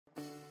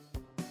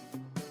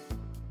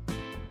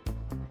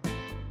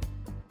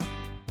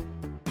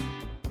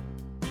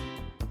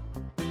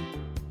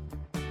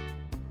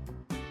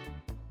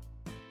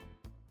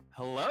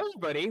Hello,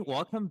 everybody.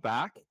 Welcome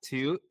back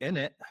to In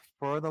It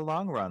for the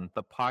Long Run,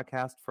 the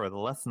podcast for the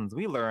lessons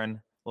we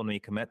learn when we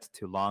commit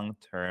to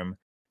long-term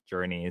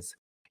journeys.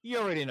 You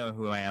already know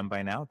who I am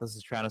by now. This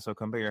is Travis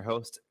Okumba, your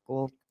host,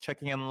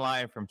 checking in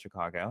live from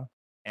Chicago.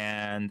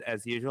 And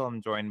as usual,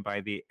 I'm joined by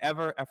the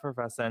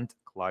ever-effervescent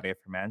Claudia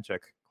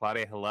Firmanchik.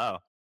 Claudia, hello.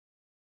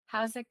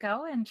 How's it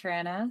going,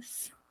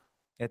 Travis?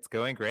 It's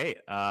going great.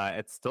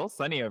 It's still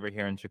sunny over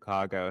here in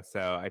Chicago,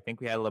 so I think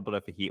we had a little bit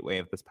of a heat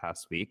wave this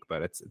past week,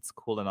 but it's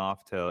cooling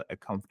off to a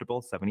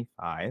comfortable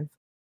 75.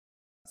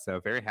 So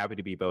very happy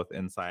to be both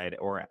inside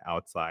or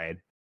outside.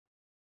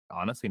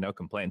 Honestly, no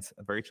complaints.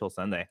 A very chill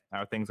Sunday.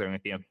 How are things going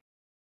with you?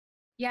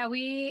 Yeah,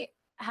 we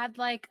had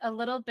like a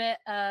little bit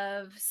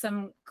of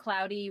some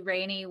cloudy,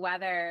 rainy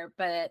weather,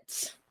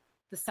 but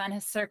the sun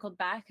has circled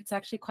back. It's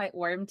actually quite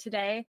warm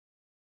today.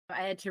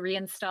 I had to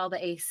reinstall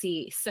the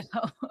AC, so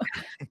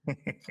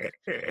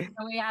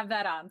we have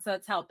that on, so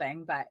it's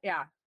helping. But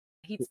yeah,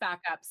 heat's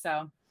back up,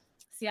 so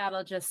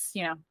Seattle just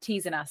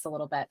teasing us a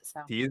little bit.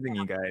 So teasing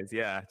you guys,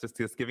 yeah, just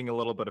giving a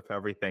little bit of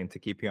everything to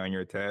keep you on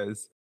your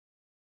toes.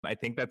 I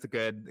think that's a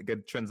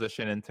good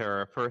transition into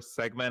our first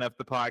segment of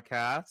the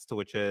podcast,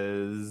 which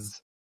is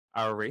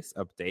our race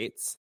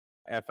updates.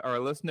 If our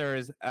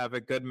listeners have a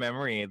good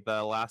memory,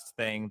 the last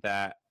thing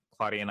that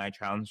Claudia and I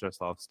challenged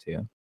ourselves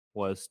to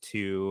was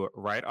to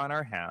write on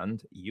our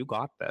hand, "You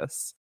got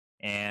this,"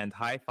 and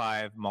high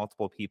five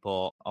multiple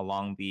people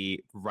along the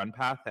run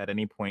path at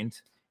any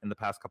point in the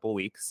past couple of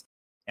weeks.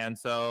 And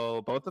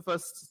so both of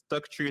us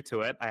stuck true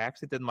to it. I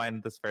actually did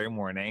mine this very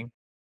morning,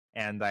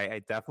 and I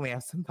definitely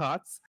have some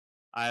thoughts.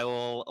 I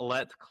will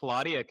let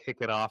Claudia kick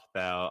it off,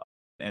 though.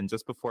 And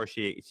just before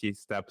she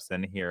steps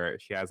in here,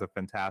 she has a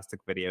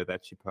fantastic video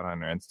that she put on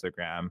her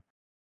Instagram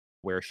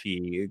where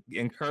she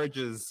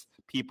encourages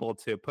people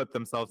to put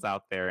themselves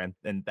out there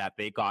and that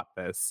they got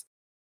this.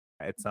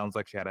 It sounds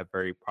like she had a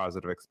very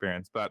positive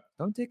experience, but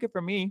don't take it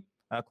from me.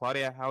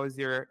 Claudia, how was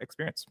your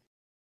experience?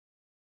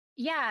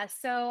 Yeah,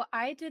 so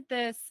I did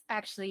this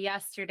actually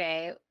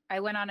yesterday. I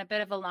went on a bit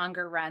of a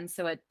longer run,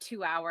 so a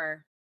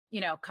 2-hour,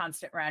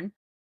 constant run.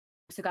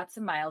 So got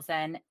some miles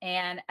in.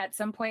 And at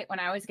some point when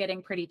I was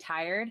getting pretty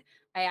tired,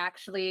 I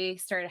actually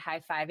started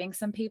high-fiving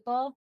some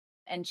people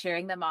and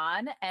cheering them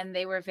on, and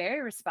they were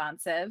very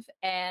responsive.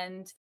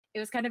 And it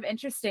was kind of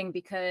interesting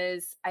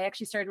because I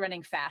actually started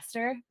running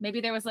faster.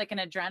 Maybe there was like an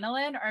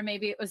adrenaline, or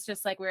maybe it was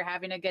just like we were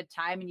having a good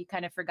time and you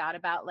kind of forgot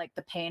about like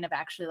the pain of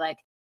actually like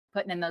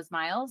putting in those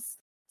miles.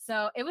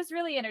 So it was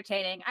really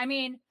entertaining. I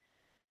mean,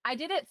 I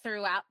did it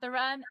throughout the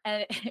run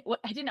and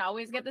I didn't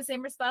always get the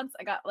same response.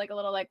 I got like a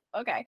little like,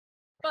 okay.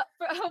 But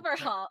for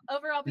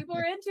overall people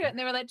were into it and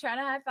they were like trying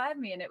to high five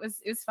me, and it was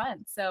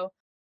fun. So,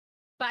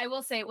 but I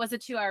will say it was a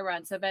 2-hour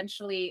run. So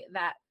eventually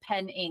that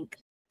pen ink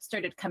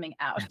started coming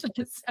out.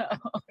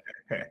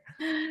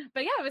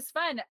 But yeah, it was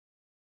fun.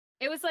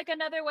 It was like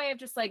another way of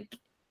just like,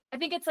 I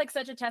think it's like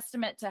such a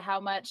testament to how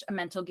much a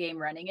mental game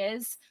running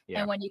is.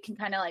 Yeah. And when you can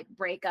kind of like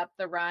break up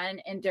the run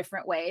in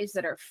different ways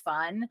that are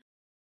fun,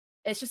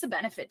 it's just a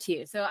benefit to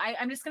you. So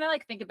I'm just going to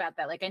like think about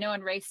that. Like I know on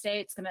race day,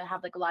 it's going to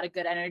have like a lot of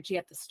good energy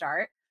at the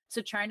start.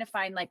 So trying to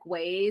find like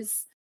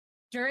ways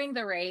during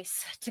the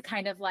race to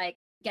kind of like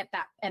get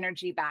that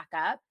energy back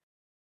up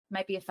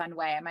might be a fun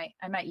way.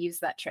 I might use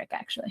that trick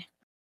actually.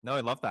 No,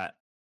 I love that.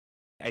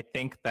 I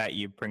think that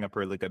you bring up a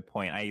really good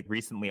point. I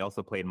recently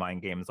also played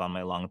mind games on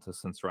my long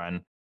distance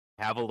run.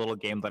 I have a little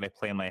game that I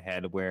play in my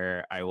head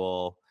where I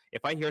will,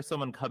 if I hear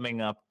someone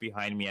coming up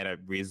behind me at a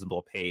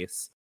reasonable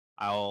pace,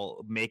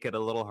 I'll make it a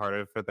little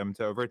harder for them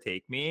to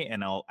overtake me,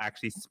 and I'll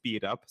actually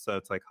speed up. So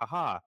it's like,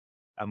 haha,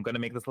 I'm going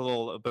to make this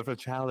a bit of a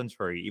challenge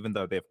for you, even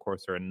though they, of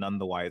course, are none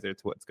the wiser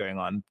to what's going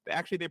on.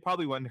 Actually, they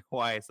probably wonder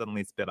why I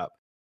suddenly sped up.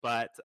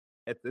 But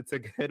it's a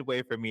good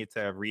way for me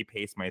to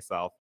repace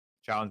myself,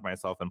 challenge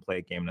myself, and play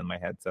a game in my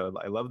head. So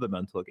I love the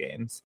mental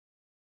games.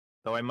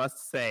 Though I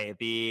must say,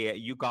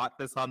 you got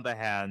this on the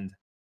hand.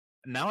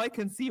 Now I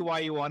can see why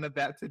you wanted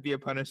that to be a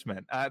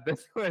punishment.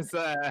 This was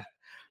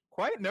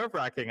quite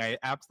nerve-wracking, I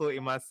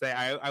absolutely must say.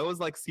 I was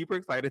like super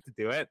excited to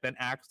do it. Then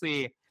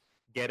actually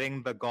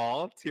getting the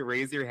gall to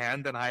raise your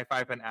hand and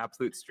high-five an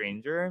absolute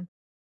stranger.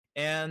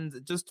 And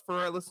just for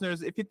our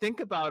listeners, if you think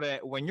about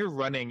it, when you're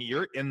running,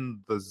 you're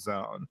in the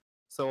zone.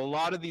 So a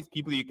lot of these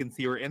people you can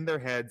see are in their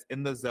heads,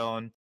 in the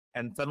zone.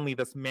 And suddenly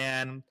this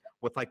man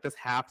with like this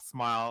half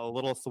smile, a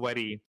little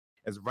sweaty,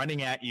 is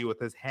running at you with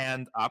his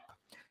hand up.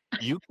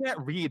 You can't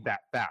read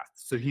that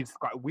fast. So he's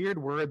got weird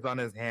words on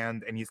his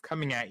hand and he's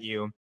coming at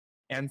you.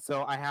 And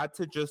so I had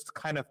to just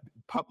kind of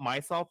pump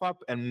myself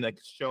up and like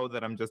show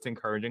that I'm just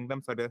encouraging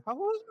them. So I did,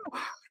 oh,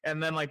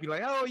 and then like be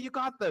like, oh, you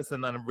got this.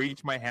 And then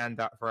reach my hand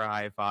up for a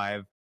high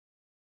five.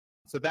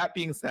 So that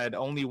being said,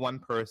 only one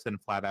person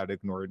flat out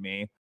ignored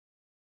me.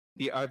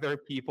 The other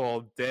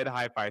people did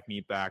high five me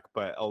back,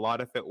 but a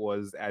lot of it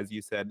was, as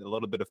you said, a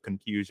little bit of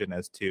confusion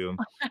as to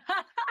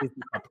is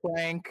this a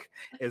prank?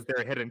 Is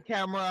there a hidden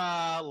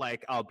camera?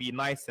 Like, I'll be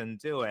nice and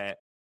do it.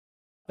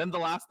 Then the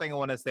last thing I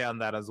want to say on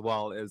that as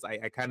well is I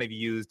kind of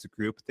used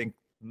groupthink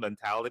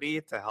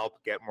mentality to help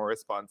get more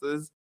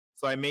responses.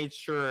 So I made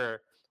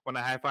sure when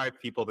I high five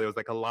people, there was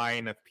like a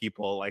line of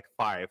people, like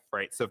 5,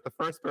 right? So if the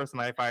first person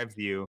high fives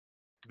you,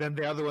 then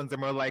the other ones are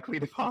more likely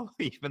to follow,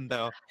 even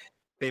though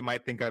they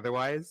might think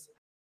otherwise.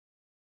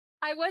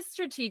 I was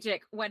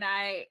strategic when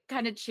I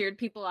kind of cheered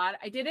people on.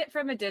 I did it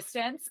from a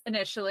distance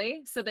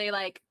initially, so they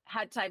like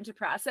had time to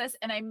process.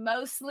 And I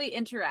mostly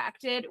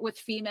interacted with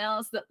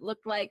females that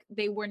looked like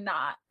they were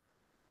not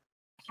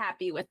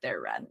happy with their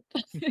run.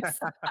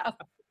 So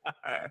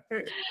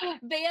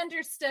they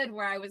understood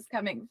where I was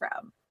coming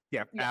from.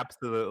 Yeah,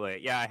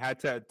 absolutely. Yeah, I had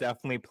to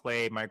definitely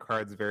play my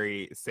cards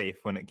very safe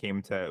when it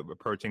came to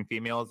approaching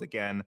females.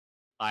 Again,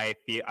 I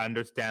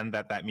understand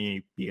that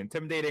may be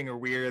intimidating or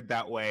weird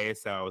that way.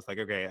 So I was like,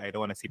 okay, I don't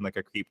want to seem like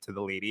a creep to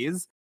the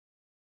ladies.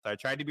 So I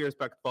tried to be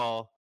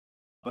respectful.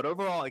 But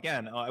overall,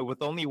 again,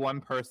 with only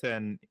one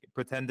person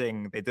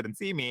pretending they didn't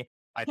see me,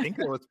 I think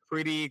it was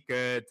pretty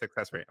good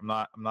success rate. I'm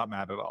not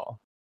mad at all.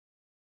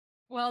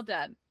 Well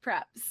done,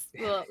 preps.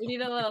 Well, we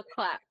need a little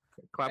clap.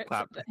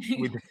 Clap.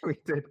 We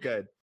did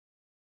good.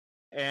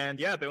 And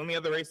yeah, the only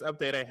other race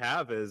update I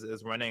have is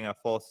running a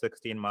full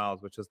 16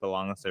 miles, which is the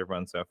longest I've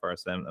run so far.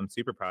 So I'm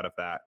super proud of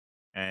that.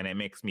 And it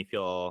makes me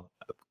feel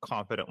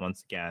confident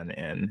once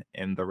again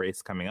in the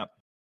race coming up.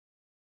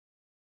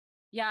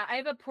 Yeah, I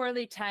have a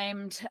poorly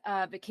timed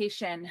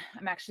vacation.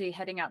 I'm actually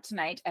heading out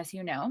tonight, as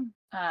you know.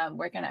 I'm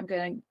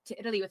going to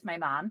Italy with my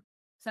mom.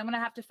 So I'm going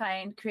to have to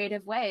find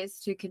creative ways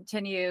to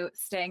continue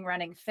staying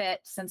running fit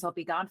since I'll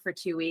be gone for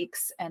 2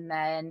 weeks. And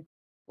then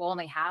we'll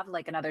only have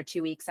like another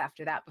 2 weeks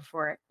after that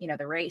before,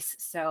 the race.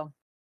 So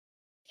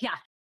yeah,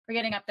 we're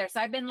getting up there.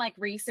 So I've been like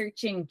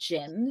researching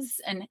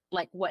gyms and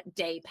like what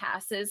day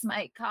passes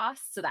might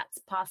cost. So that's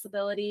a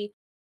possibility.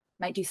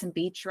 Might do some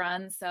beach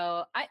runs.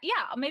 So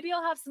maybe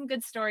I'll have some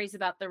good stories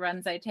about the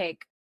runs I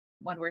take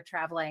when we're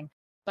traveling.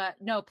 But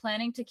no,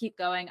 planning to keep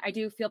going. I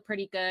do feel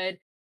pretty good.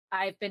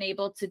 I've been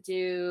able to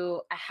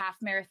do a half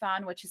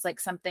marathon, which is like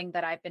something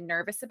that I've been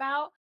nervous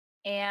about.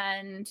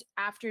 And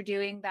after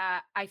doing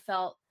that, I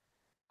felt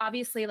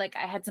obviously like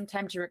I had some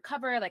time to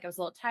recover, like I was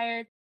a little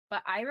tired,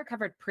 but I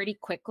recovered pretty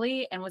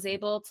quickly and was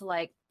able to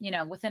like,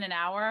 within an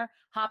hour,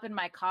 hop in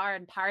my car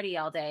and party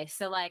all day.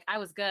 So like I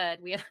was good.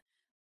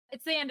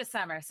 It's the end of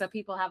summer, so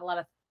people have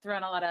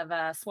thrown a lot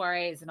of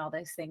soirees and all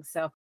those things.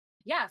 So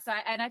yeah,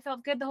 I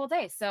felt good the whole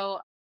day. So,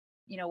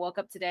 woke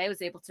up today,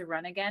 was able to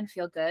run again,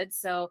 feel good.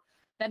 So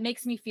that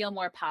makes me feel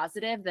more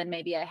positive than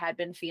maybe I had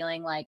been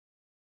feeling like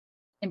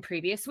in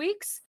previous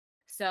weeks.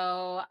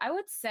 So I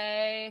would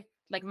say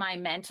like my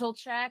mental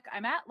check,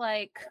 I'm at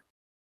like,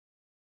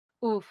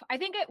 I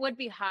think it would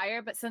be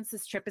higher, but since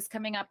this trip is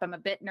coming up, I'm a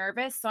bit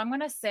nervous. So I'm going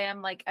to say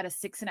I'm like at a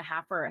 6.5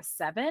 or a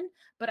 7,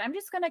 but I'm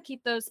just going to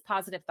keep those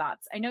positive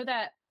thoughts. I know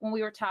that when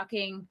we were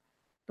talking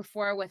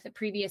before with a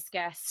previous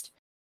guest,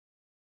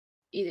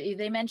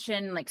 they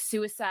mentioned like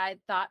suicide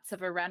thoughts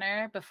of a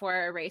runner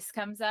before a race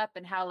comes up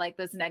and how like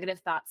those negative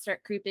thoughts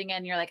start creeping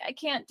in. You're like, I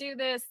can't do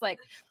this. Like,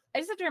 I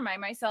just have to remind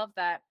myself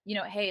that,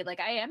 hey, like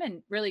I am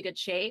in really good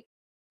shape.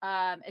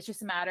 It's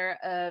just a matter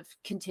of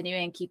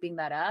continuing keeping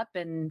that up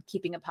and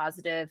keeping a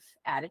positive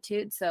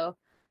attitude. So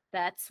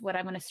that's what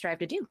I'm going to strive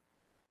to do.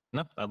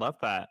 No, I love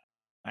that.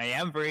 I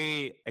am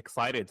very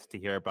excited to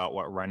hear about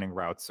what running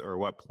routes or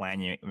what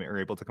plan you are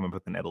able to come up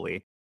with in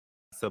Italy.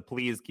 So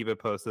please keep it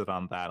posted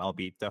on that. I'll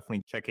be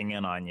definitely checking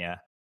in on you.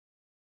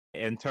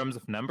 In terms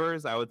of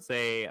numbers, I would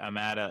say I'm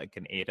at like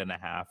an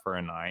 8.5 or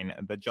a 9.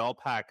 The gel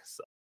packs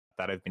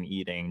that I've been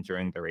eating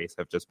during the race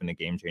have just been a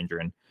game changer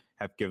and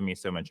have given me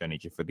so much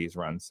energy for these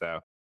runs. So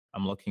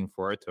I'm looking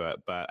forward to it.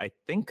 But I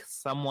think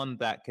someone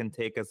that can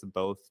take us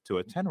both to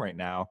a 10 right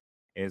now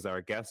is our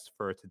guest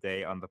for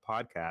today on the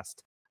podcast,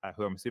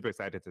 who I'm super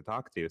excited to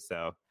talk to.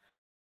 So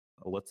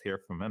let's hear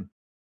from him.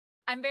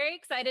 I'm very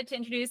excited to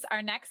introduce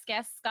our next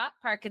guest, Scott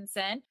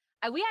Parkinson.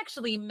 We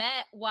actually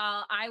met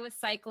while I was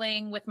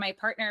cycling with my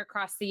partner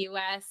across the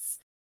U.S.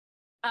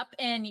 up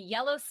in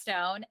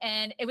Yellowstone.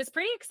 And it was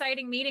pretty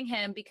exciting meeting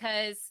him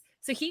because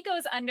he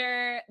goes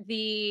under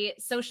the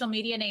social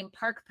media name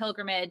Park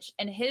Pilgrimage.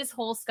 And his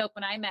whole scope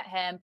when I met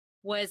him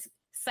was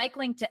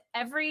cycling to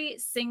every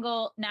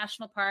single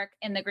national park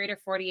in the greater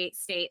 48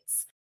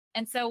 states.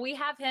 And so we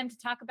have him to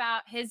talk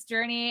about his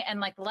journey and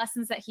like the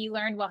lessons that he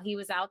learned while he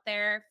was out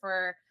there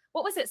for,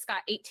 what was it,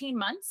 Scott, 18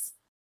 months?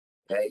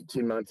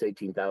 18 months,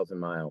 18,000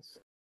 miles.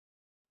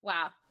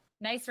 Wow.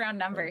 Nice round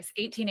numbers.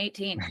 18.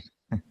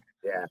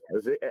 Yeah, it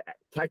was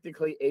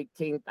technically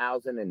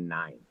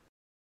 18,009.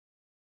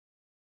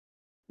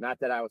 Not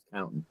that I was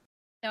counting.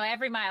 No,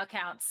 every mile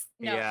counts.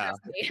 No, yeah,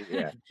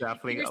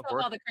 definitely. Give yourself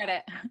all the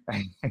credit.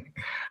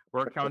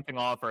 We're counting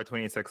all of our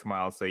 26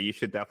 miles, so you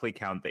should definitely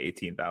count the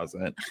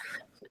 18,000.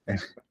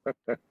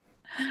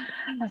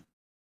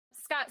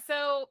 Scott,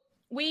 so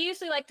we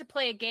usually like to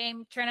play a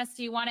game. Trennis,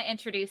 do you want to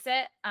introduce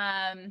it?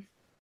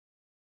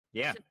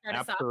 Yeah,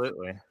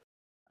 absolutely.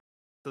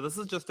 So this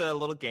is just a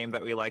little game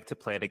that we like to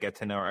play to get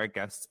to know our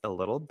guests a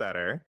little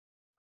better.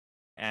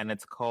 And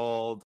it's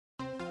called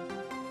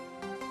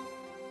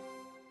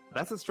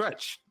That's a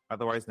Stretch,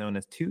 otherwise known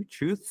as Two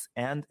Truths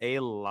and a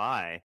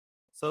Lie.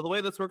 So the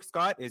way this works,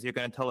 Scott, is you're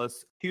going to tell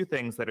us 2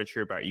 things that are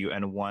true about you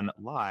and 1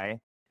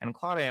 lie. And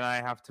Claudia and I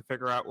have to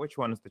figure out which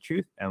one is the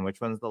truth and which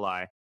one's the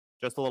lie.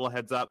 Just a little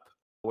heads up.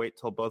 Wait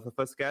till both of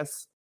us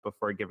guess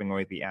before giving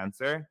away the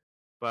answer.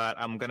 But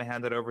I'm going to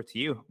hand it over to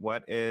you.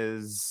 What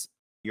is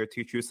your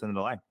 2 truths and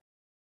a lie?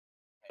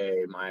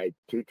 Hey, my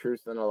 2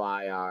 truths and a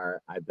lie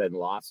are: I've been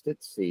lost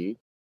at sea,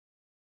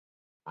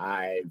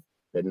 I've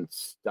been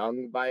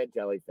stung by a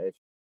jellyfish,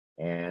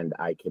 and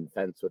I can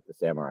fence with the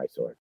samurai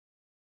sword.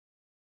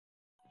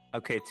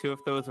 Okay, 2 of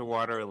those are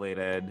water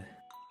related.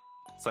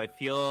 So I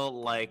feel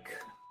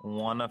like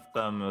one of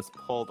them was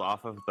pulled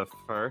off of the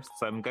first.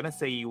 So I'm going to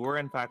say you were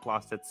in fact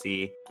lost at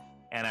sea.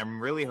 And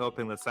I'm really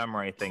hoping the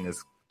samurai thing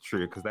is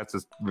true because that's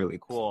just really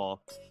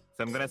cool.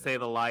 So I'm going to say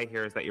the lie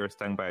here is that you were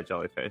stung by a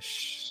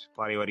jellyfish.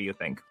 Claudia, what do you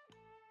think?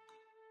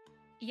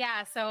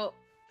 Yeah, so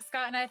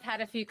Scott and I have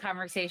had a few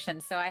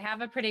conversations, so I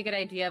have a pretty good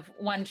idea of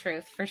one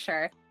truth for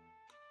sure.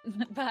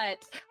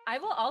 But I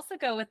will also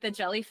go with the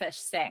jellyfish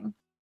sting.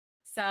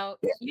 So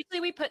usually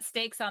we put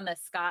stakes on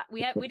this, Scott.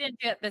 We didn't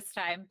do it this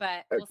time,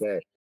 but we'll Okay.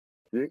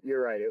 see.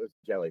 You're right. It was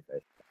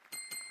jellyfish.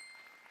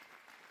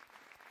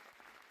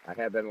 I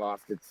have been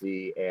lost at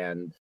sea,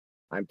 and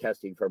I'm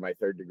testing for my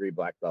 3rd degree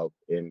black belt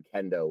in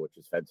Kendo, which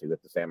is fencing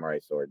with the samurai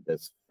sword,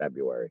 this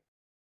February.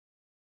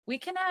 We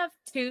can have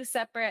 2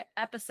 separate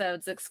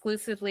episodes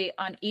exclusively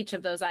on each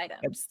of those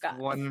items, Scott.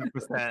 100%.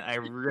 I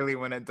really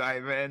want to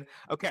dive in.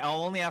 Okay,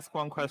 I'll only ask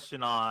one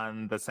question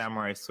on the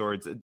samurai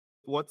swords.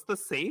 What's the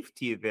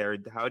safety there?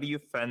 How do you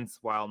fence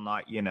while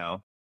not,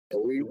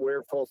 We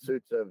wear full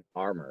suits of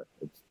armor.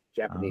 It's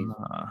Japanese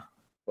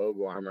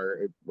bogo armor.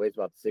 It weighs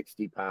about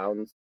 60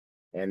 pounds,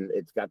 and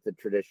it's got the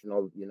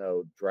traditional,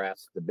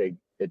 dress,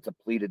 it's a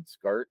pleated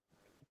skirt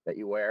that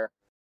you wear.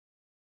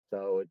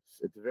 So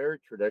it's very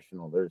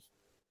traditional. There's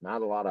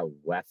not a lot of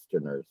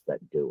Westerners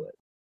that do it.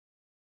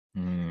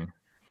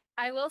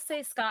 I will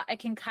say, Scott, I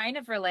can kind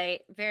of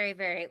relate very,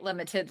 very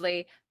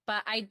limitedly,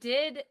 but I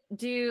did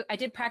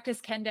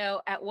practice kendo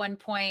at one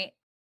point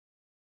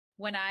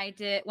when I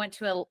went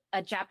to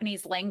a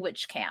Japanese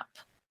language camp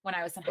when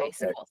I was in high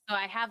school. So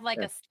I have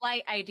a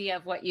slight idea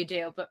of what you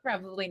do, but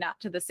probably not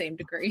to the same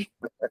degree.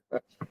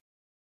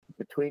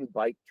 Between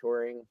bike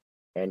touring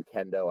and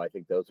kendo, I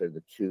think those are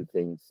the 2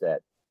 things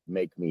that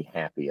make me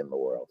happy in the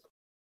world.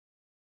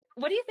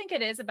 What do you think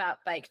it is about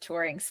bike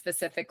touring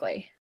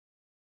specifically?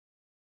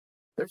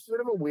 There's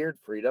sort of a weird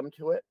freedom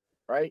to it,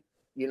 right?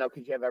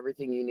 Because you have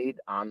everything you need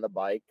on the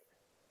bike,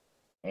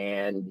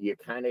 and you're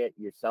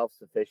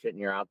self-sufficient and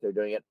you're out there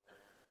doing it.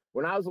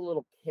 When I was a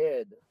little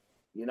kid,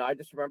 I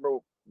just remember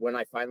when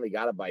I finally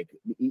got a bike,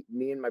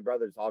 me and my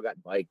brothers all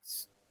got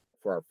bikes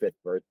for our 5th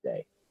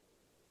birthday.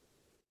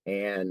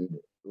 And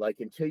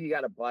until you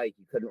got a bike,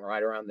 you couldn't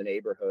ride around the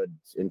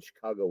neighborhoods in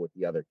Chicago with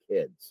the other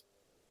kids.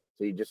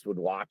 So you just would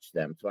watch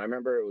them. So I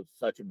remember it was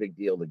such a big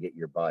deal to get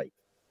your bike.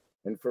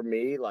 And for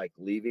me,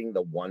 leaving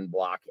the 1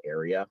 block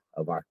area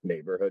of our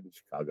neighborhood in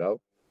Chicago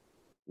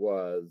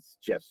was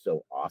just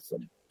so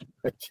awesome.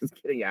 Just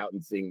getting out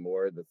and seeing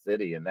more of the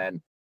city. And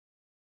then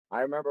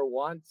I remember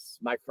once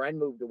my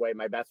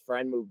best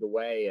friend moved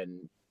away,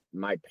 and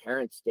my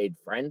parents stayed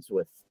friends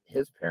with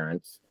his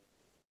parents.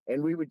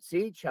 And we would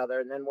see each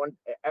other. And then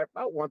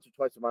about once or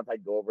twice a month,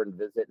 I'd go over and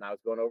visit. And I was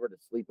going over to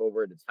sleep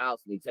over at his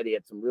house. And he said he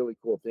had some really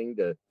cool thing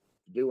to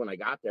do when I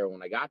got there.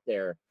 When I got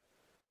there,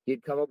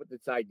 he'd come up with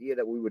this idea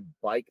that we would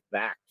bike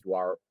back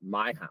to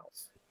my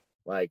house.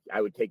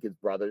 I would take his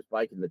brother's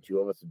bike and the 2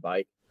 of us would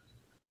bike.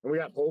 And we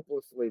got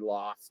hopelessly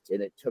lost.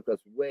 And it took us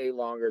way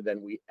longer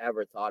than we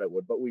ever thought it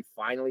would. But we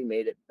finally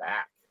made it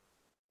back.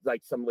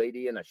 Some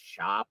lady in a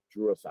shop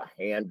drew us a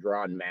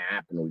hand-drawn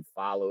map, and we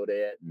followed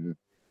it. And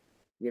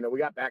we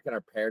got back, and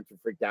our parents were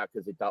freaked out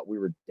because they thought we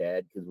were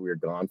dead because we were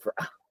gone for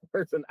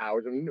hours and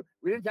hours. And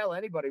we didn't tell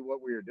anybody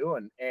what we were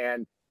doing.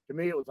 And to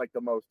me, it was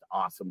the most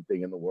awesome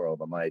thing in the world.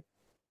 I'm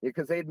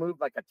because they'd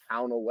moved a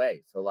town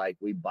away. So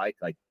we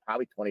biked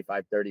probably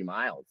 25, 30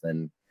 miles.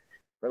 And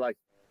we're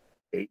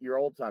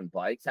 8-year-olds on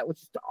bikes. That was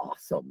just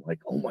awesome.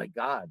 Oh my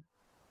God.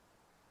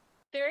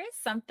 There is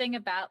something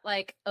about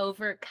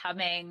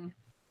overcoming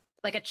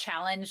a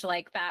challenge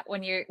like that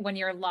when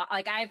you're lost.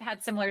 I've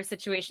had similar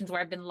situations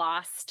where I've been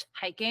lost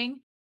hiking,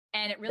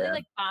 and it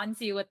really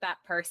bonds you with that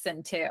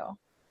person too.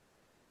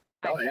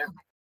 Oh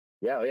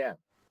yeah. Yeah.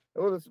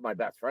 Well, this is my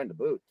best friend to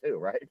boot too,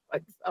 right?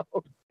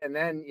 So. And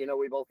then,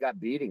 we both got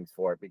beatings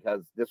for it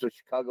because this was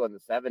Chicago in the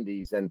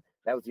 70s, and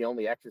that was the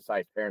only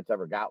exercise parents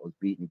ever got was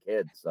beating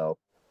kids. So,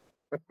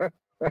 we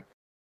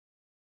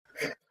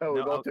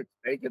both took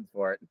spankings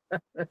for it.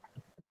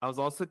 I was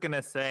also going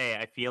to say,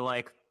 I feel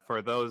like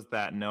for those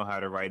that know how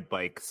to ride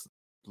bikes,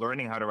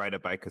 learning how to ride a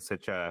bike is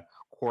such a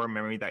core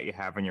memory that you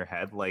have in your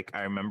head.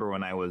 I remember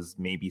when I was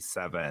maybe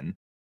 7,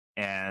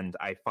 and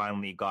I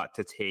finally got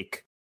to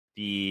take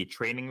the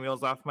training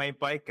wheels off my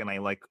bike, and I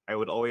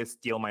would always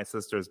steal my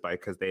sister's bike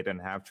because they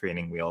didn't have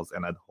training wheels,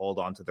 and I'd hold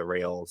onto the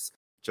rails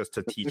just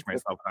to teach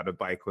myself how to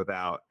bike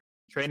without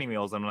training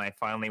wheels. And when I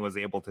finally was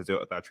able to do it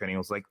without training, I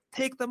was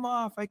take them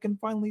off, I can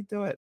finally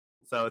do it.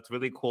 So it's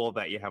really cool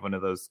that you have one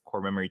of those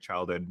core memory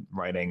childhood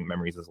riding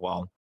memories as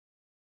well.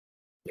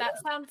 That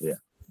sounds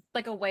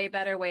like a way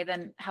better way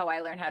than how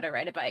I learned how to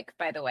ride a bike,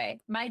 by the way.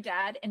 My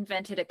dad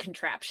invented a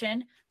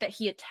contraption that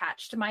he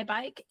attached to my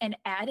bike and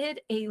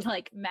added a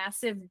like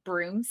massive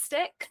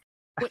broomstick,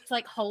 which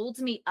like holds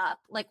me up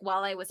like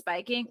while I was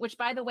biking, which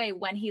by the way,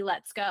 when he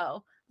lets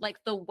go, like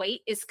the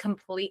weight is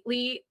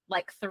completely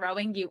like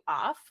throwing you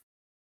off.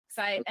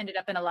 So I ended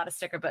up in a lot of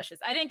sticker bushes.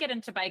 I didn't get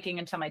into biking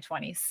until my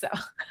 20s. So,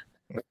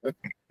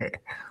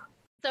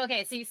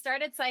 okay. So you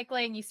started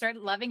cycling, you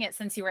started loving it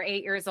since you were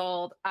 8 years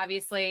old,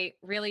 obviously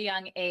really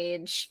young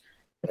age.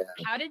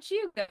 How did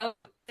you go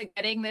to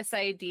getting this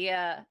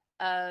idea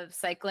of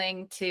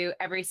cycling to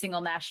every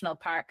single national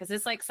park? Is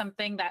this like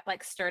something that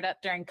like stirred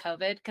up during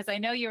COVID? Because I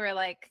know you were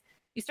like,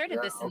 you started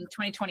this in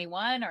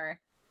 2021 or?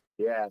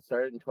 Yeah,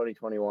 started in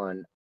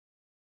 2021.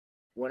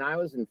 When I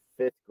was in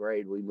 5th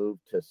grade, we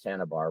moved to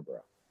Santa Barbara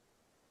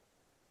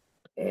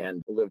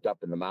and lived up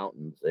in the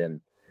mountains.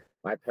 And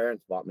my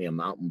parents bought me a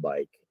mountain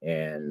bike.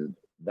 And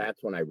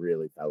that's when I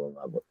really fell in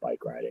love with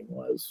bike riding,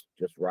 was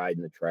just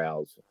riding the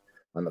trails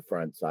on the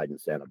front side in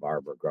Santa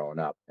Barbara growing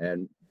up.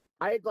 And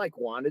I had like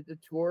wanted to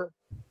tour.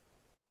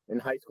 In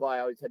high school, I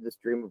always had this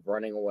dream of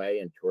running away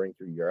and touring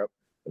through Europe.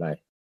 But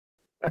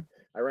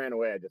I ran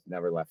away. I just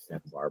never left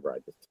Santa Barbara. I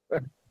just...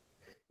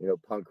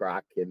 punk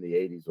rock in the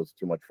 80s was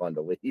too much fun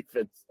to leave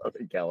in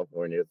Southern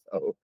California.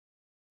 So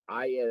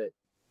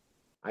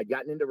I'd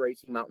gotten into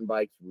racing mountain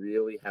bikes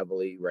really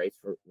heavily,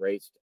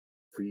 raced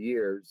for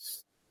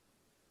years.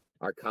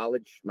 My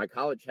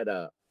college had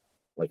a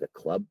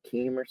club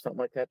team or something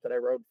like that I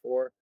rode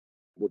for,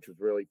 which was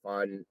really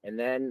fun. And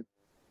then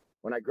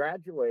when I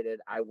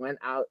graduated,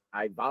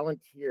 I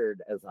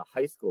volunteered as a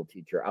high school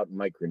teacher out in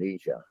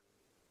Micronesia.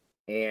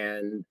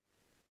 And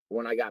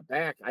when I got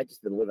back, I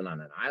just been living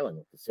on an island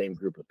with the same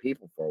group of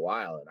people for a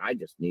while, and I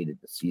just needed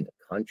to see the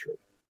country.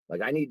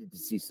 Like I needed to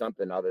see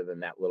something other than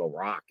that little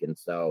rock. And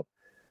so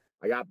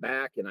I got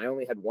back, and I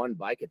only had one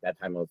bike at that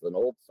time. It was an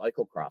old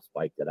cyclocross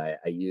bike that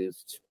I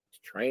used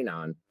to train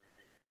on,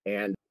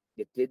 and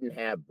it didn't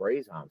have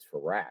braze-ons for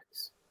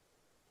racks.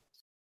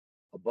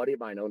 A buddy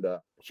of mine owned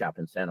a shop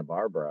in Santa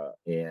Barbara,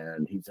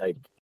 and he's like,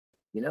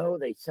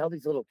 they sell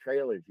these little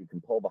trailers you can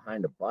pull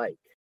behind a bike.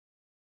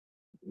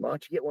 Why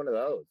don't you get one of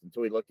those? And so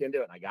we looked into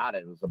it, and I got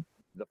it. It was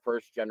the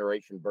first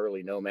generation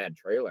Burley Nomad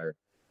trailer.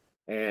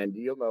 And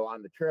you'll know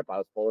on the trip, I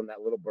was pulling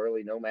that little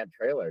Burley Nomad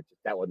trailer.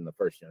 That wasn't the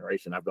first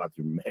generation. I've gone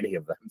through many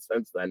of them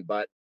since then.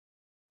 But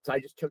so I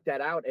just took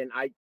that out. And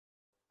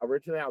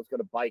originally I was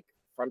going to bike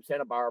from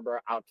Santa Barbara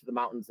out to the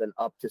mountains and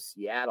up to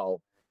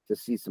Seattle to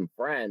see some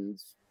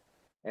friends.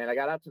 And I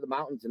got out to the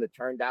mountains, and it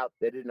turned out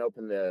they didn't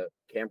open the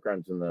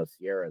campgrounds in the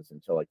Sierras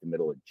until like the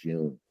middle of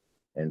June.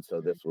 And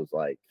so this was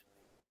like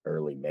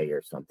early May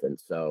or something.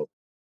 So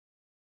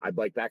I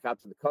biked back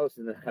out to the coast,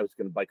 and then I was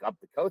going to bike up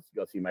the coast to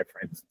go see my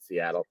friends in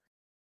Seattle.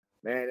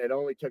 Man, it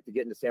only took to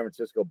get into San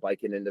Francisco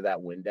biking into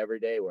that wind every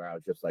day where I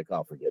was just like,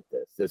 oh, forget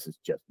this. This is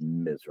just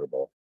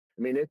miserable.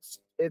 I mean, it's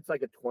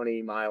like a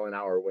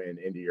 20-mile-an-hour wind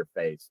into your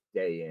face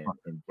day in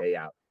and day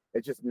out.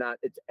 It's just not,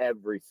 it's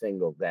every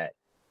single day.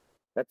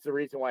 That's the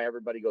reason why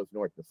everybody goes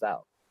north to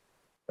south.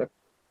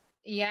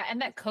 Yeah,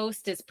 and that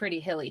coast is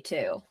pretty hilly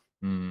too.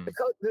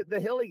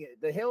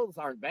 The hills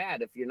aren't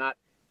bad if you're not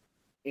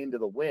into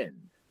the wind.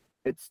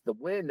 It's the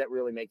wind that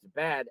really makes it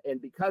bad.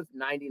 And because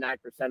 99%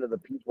 of the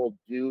people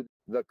do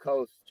the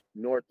coast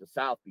north to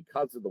south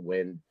because of the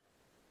wind,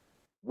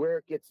 where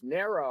it gets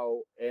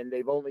narrow and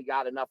they've only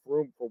got enough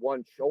room for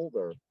one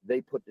shoulder, they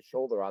put the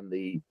shoulder on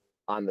the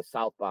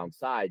southbound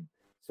side.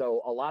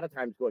 So a lot of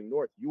times going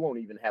north, you won't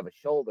even have a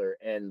shoulder,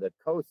 and the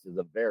coast is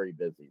a very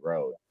busy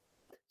road.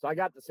 So I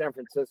got to San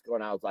Francisco,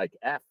 and I was like,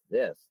 F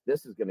this.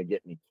 This is going to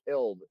get me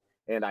killed,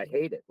 and I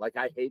hate it. Like,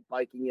 I hate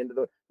biking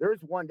into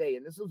There's one day,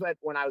 and this was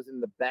when I was in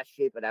the best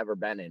shape I'd ever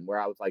been in, where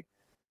I was like,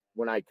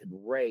 when I could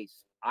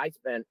race, I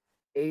spent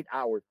 8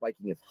 hours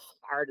biking as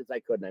hard as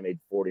I could, and I made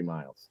 40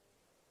 miles.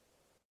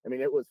 I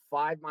mean, it was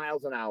 5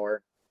 miles an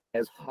hour,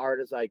 as hard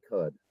as I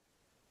could.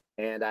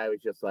 And I was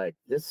just like,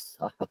 this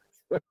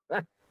sucks.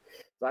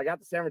 So I got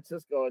to San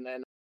Francisco, and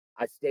then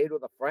I stayed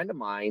with a friend of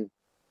mine,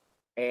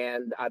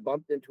 and I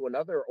bumped into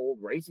another old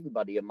racing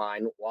buddy of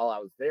mine while I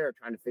was there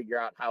trying to figure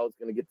out how I was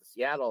going to get to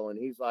Seattle. And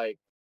he's like,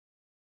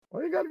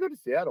 well, you got to go to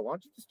Seattle. Why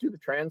don't you just do the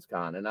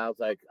Transcon? And I was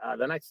like,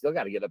 then I still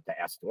got to get up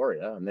to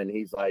Astoria. And then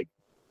he's like,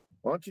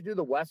 why don't you do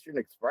the Western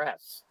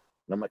Express?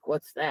 And I'm like,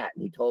 what's that?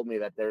 And he told me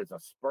that there's a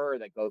spur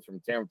that goes from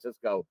San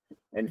Francisco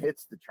and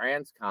hits the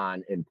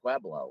Transcon in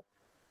Pueblo.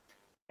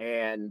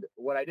 And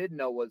what I didn't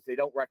know was they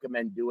don't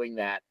recommend doing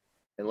that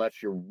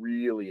unless you're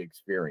really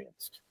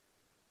experienced,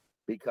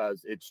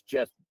 because it's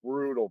just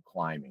brutal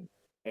climbing,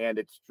 and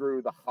it's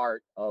through the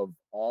heart of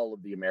all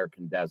of the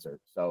American desert.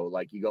 So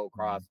like you go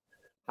across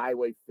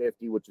Highway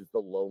 50, which is the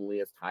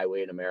loneliest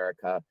highway in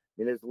America. I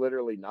mean, there's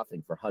literally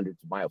nothing for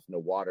hundreds of miles, no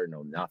water,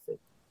 no nothing.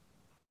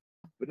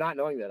 But not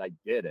knowing that, I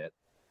did it.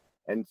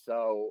 And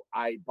so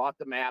I bought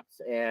the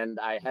maps and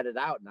I headed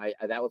out,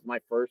 and that was my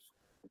first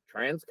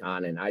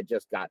Transcon. And I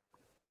just got,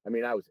 I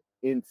mean, I was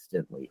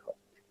instantly hooked.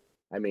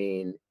 I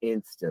mean,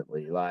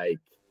 instantly. Like,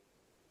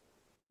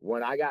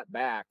 when I got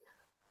back,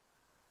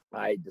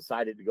 I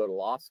decided to go to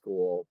law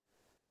school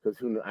because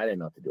I didn't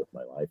know what to do with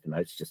my life. And I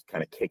was just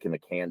kind of kicking the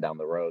can down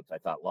the road. So I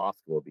thought law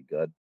school would be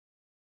good.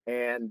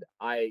 And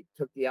I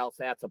took the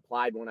LSATs,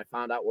 applied. When I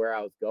found out where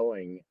I was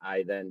going,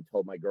 I then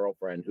told my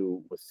girlfriend,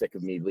 who was sick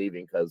of me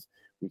leaving because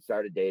we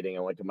started dating.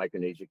 I went to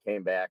Micronesia,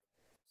 came back,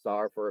 saw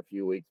her for a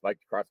few weeks,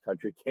 biked across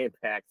country, came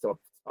back, so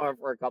saw her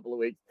for a couple of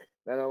weeks.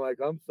 Then I'm like,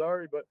 I'm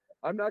sorry, but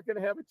I'm not going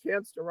to have a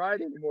chance to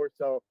ride anymore.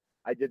 So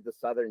I did the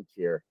Southern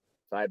Tier.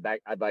 So I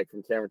biked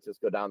from San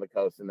Francisco down the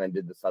coast and then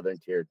did the Southern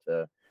Tier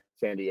to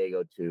San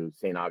Diego to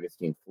St.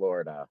 Augustine,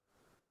 Florida,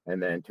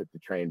 and then took the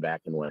train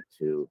back and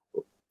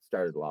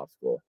started law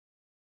school.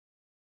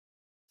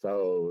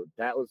 So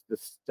that was the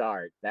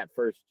start. That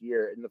first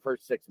year, in the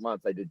first 6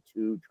 months, I did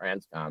 2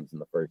 Transcons in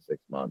the first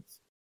 6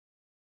 months.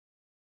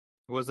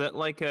 Was it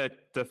like a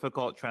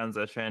difficult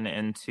transition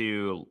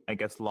into, I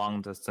guess,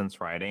 long distance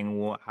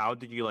riding? How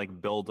did you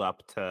like build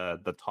up to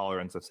the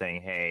tolerance of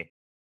saying, hey,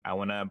 I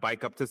want to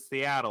bike up to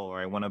Seattle, or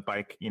I want to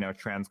bike,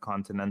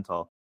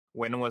 transcontinental?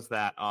 When was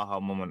that aha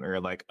moment where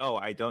you're like, oh,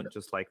 I don't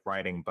just like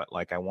riding, but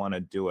like I want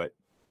to do it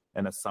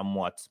in a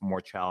somewhat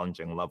more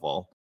challenging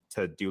level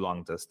to do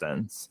long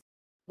distance?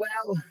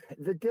 Well,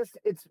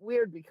 it's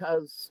weird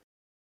because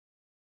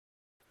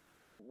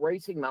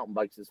racing mountain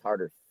bikes is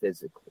harder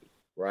physically,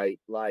 right?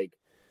 Like,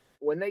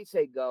 when they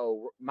say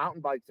go,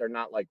 mountain bikes are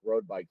not like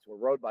road bikes. Where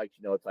road bikes,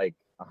 it's like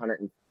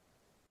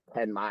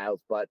 110 miles,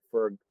 but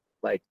for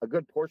like a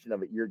good portion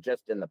of it, you're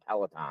just in the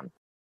peloton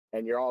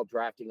and you're all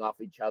drafting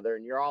off each other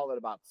and you're all at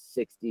about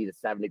 60 to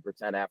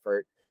 70%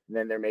 effort. And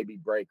then there may be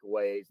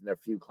breakaways and there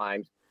are a few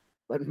climbs.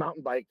 But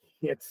mountain bike,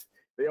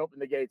 they open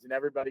the gates and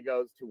everybody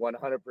goes to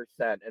 100%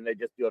 and they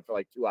just do it for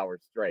like 2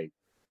 hours straight.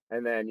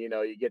 And then,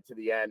 you get to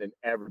the end and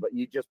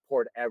you just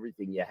poured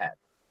everything you had.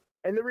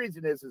 And the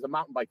reason is a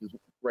mountain bike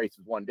race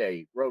is one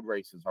day. Road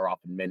races are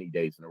often many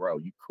days in a row.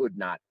 You could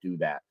not do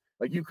that.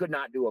 Like, you could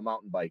not do a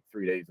mountain bike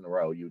 3 days in a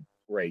row. You'd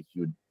race,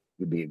 you'd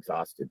be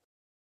exhausted.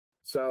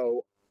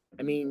 So,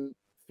 I mean,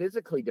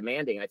 physically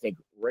demanding, I think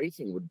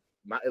racing would,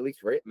 at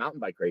least mountain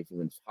bike racing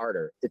is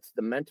harder. It's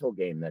the mental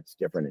game that's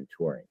different in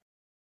touring.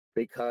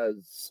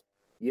 Because,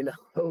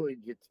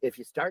 if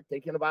you start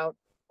thinking about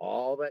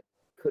all that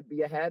could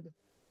be ahead,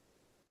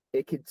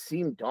 it could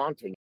seem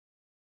daunting.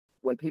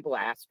 When people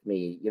ask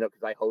me,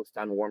 because I host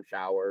on Warm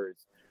Showers,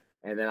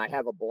 and then I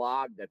have a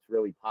blog that's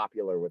really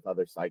popular with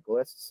other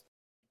cyclists.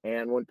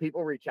 And when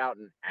people reach out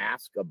and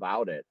ask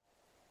about it,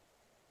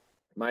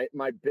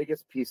 my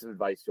biggest piece of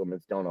advice to them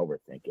is don't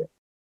overthink it.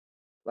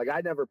 Like,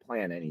 I never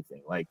plan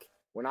anything. Like,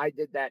 when I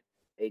did that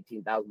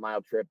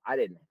 18,000-mile trip, I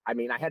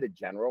had a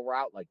general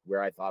route, like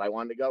where I thought I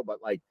wanted to go, but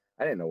like,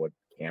 I didn't know what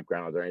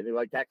campgrounds or anything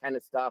like that kind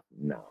of stuff.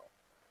 No.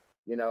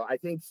 I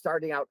think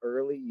starting out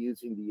early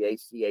using the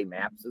ACA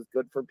maps is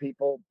good for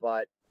people,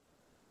 but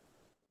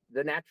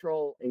the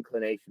natural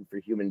inclination for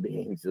human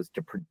beings is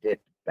to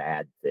predict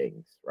bad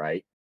things,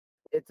 right?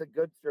 It's a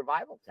good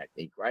survival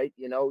technique, right?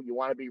 You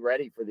want to be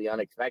ready for the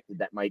unexpected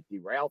that might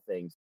derail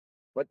things,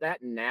 but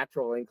that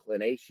natural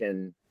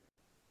inclination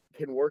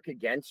can work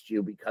against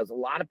you because a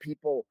lot of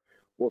people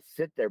will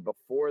sit there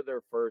before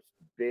their first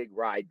big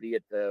ride, be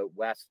it the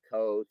West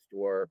Coast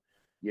or,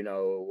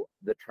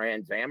 the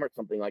Trans Am or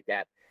something like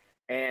that.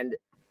 And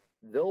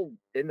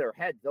in their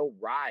head, they'll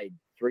ride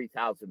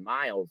 3,000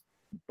 miles,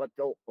 but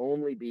they'll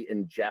only be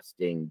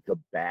ingesting the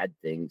bad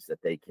things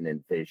that they can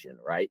envision,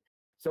 right?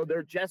 So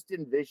they're just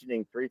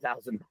envisioning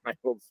 3,000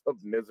 miles of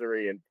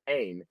misery and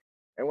pain.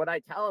 And what I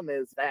tell them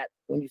is that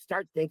when you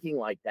start thinking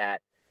like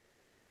that,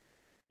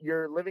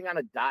 you're living on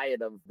a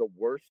diet of the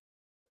worst,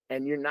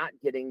 and you're not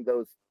getting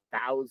those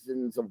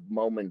thousands of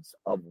moments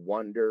of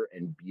wonder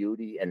and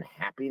beauty and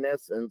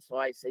happiness. And so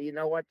I say, you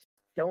know what?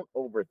 Don't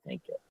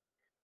overthink it.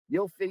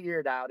 You'll figure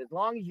it out. As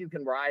long as you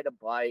can ride a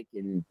bike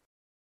and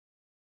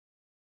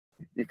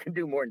you can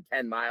do more than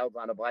 10 miles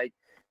on a bike.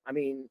 I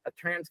mean, a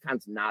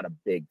Transcon's not a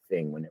big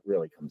thing when it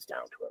really comes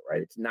down to it,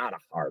 right? It's not a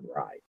hard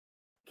ride.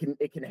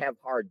 It can have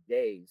hard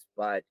days,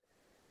 but,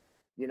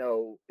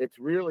 it's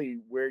really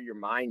where your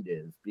mind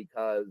is,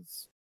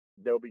 because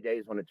there'll be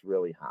days when it's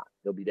really hot.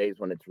 There'll be days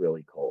when it's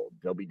really cold.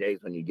 There'll be days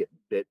when you get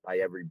bit by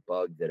every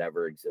bug that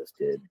ever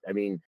existed. I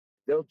mean,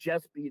 there'll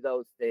just be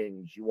those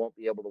things. You won't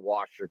be able to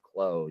wash your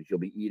clothes. You'll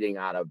be eating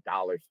out of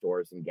dollar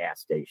stores and gas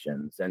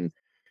stations. And,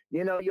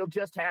 you'll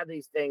just have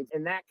these things,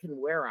 and that can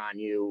wear on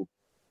you.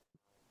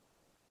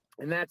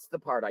 And that's the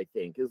part, I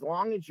think. As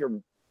long as you're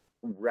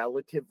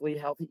relatively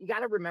healthy, you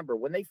got to remember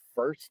when they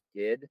first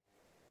did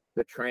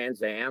the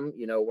Trans Am,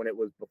 when it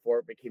was before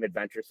it became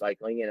adventure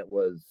cycling, and it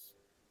was,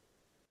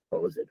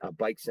 what was it, a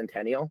bike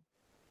centennial?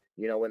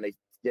 When they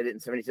did it in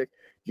 76,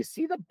 you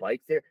see the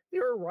bikes there? They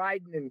were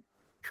riding in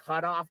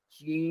cut off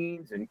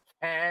jeans and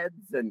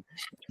Keds and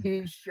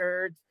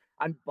t-shirts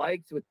on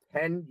bikes with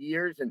 10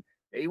 gears, and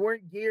they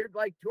weren't geared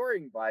like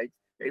touring bikes.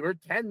 They were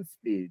 10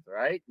 speeds,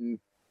 right?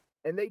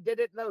 And they did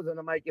it in those. And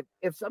I'm like,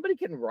 if somebody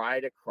can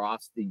ride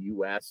across the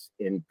US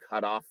in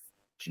cut off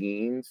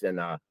jeans and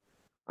on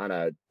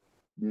a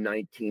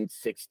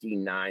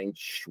 1969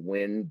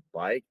 Schwinn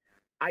bike.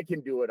 I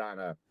can do it on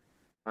a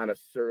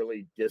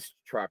Surly disc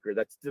trucker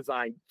that's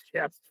designed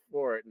just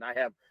for it, and I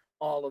have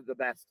all of the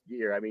best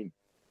gear. I mean,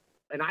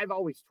 and I've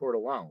always toured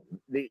alone.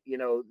 The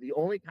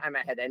only time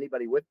I had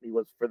anybody with me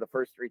was for the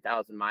first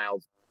 3,000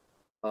 miles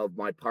of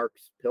my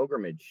Parks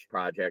pilgrimage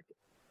project.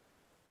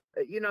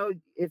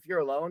 If you're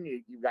alone,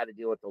 you've got to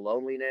deal with the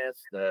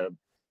loneliness.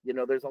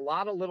 There's a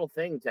lot of little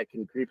things that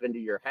can creep into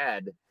your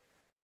head.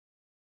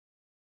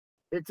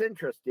 It's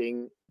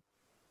interesting.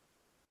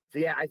 So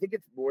yeah, I think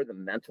it's more the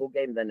mental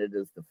game than it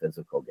is the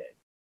physical game.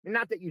 And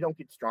not that you don't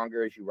get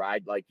stronger as you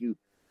ride, like you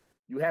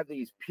have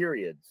these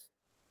periods.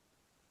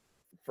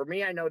 For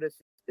me, I notice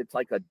it's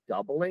like a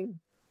doubling.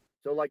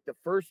 So like the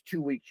first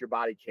 2 weeks, your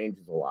body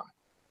changes a lot,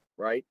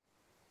 right?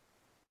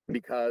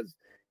 Because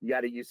you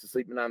got to used to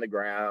sleeping on the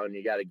ground.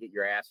 You got to get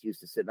your ass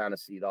used to sitting on a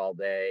seat all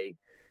day,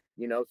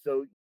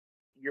 so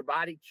your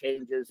body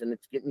changes and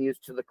it's getting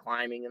used to the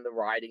climbing and the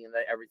riding and the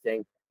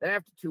everything. Then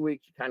after 2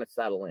 weeks, you kind of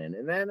settle in.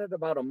 And then at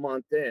about a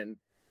month in,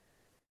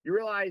 you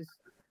realize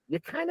you're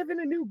kind of in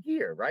a new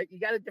gear, right? You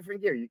got a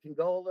different gear. You can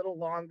go a little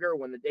longer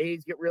when the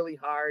days get really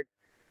hard.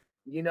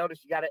 You notice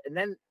you got it. And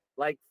then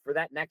like for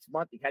that next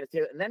month, you kind of see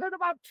it. And then at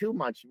about 2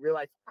 months, you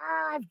realize,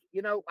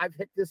 I've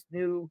hit this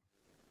new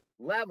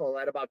level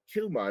at about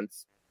 2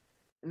 months.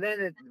 And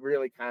then it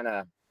really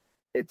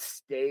it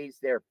stays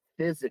there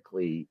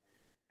physically.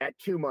 At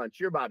 2 months,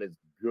 you're about as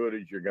good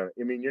as you're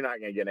you're not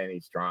going to get any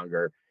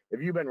stronger. If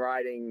you've been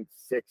riding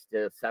 6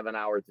 to 7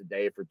 hours a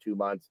day for 2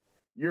 months,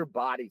 your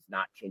body's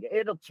not changing.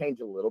 It'll change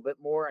a little bit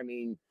more. I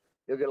mean,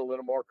 you'll get a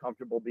little more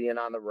comfortable being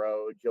on the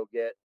road. You'll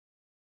get,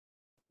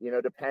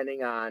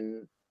 depending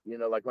on,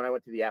 like when I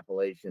went to the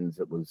Appalachians,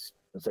 it was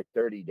like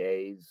 30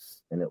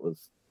 days and it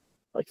was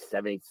like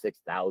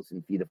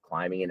 76,000 feet of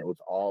climbing and it was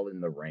all in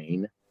the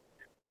rain.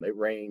 It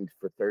rained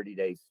for 30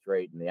 days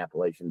straight in the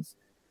Appalachians.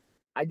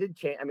 I did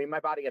change. I mean, my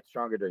body got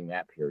stronger during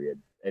that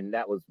period, and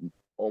that was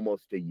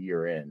almost a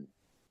year in.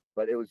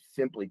 But it was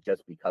simply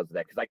just because of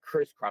that, because I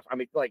crisscrossed. I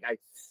mean, like I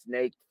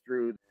snaked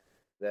through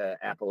the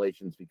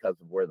Appalachians because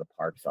of where the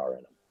parks are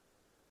in them.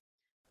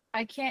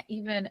 I can't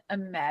even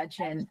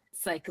imagine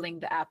cycling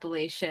the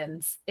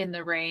Appalachians in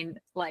the rain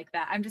like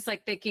that. I'm just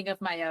like thinking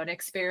of my own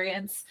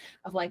experience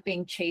of like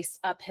being chased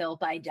uphill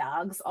by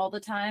dogs all the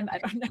time. I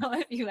don't know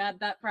if you had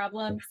that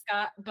problem,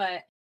 Scott,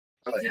 but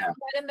doing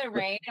that in the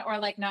rain or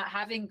like not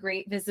having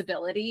great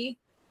visibility,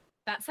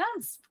 that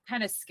sounds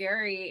kind of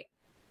scary.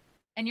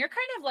 And you're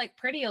kind of like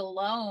pretty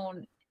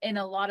alone in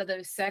a lot of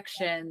those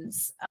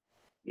sections.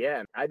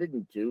 Yeah, I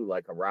didn't do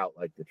like a route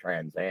like the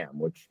Trans Am,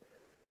 which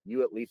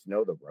you at least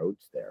know the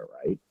roads there,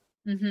 right?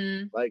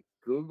 Mm-hmm. Like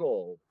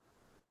Google,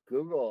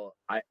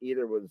 I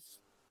either was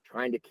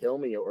trying to kill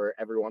me or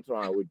every once in a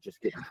while I would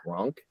just get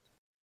drunk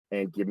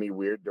and give me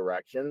weird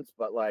directions.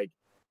 But like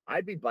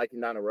I'd be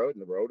biking down a road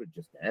and the road would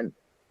just end.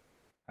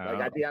 Like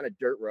I'd be on a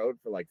dirt road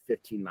for like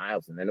 15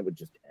 miles and then it would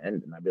just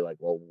end. And I'd be like,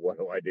 well, what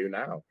do I do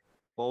now?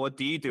 Well, what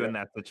do you do in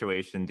that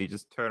situation? Do you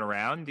just turn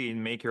around? Do you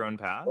make your own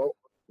path? Well,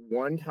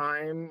 one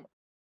time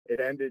it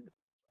ended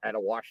at a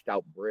washed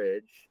out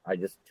bridge. I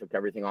just took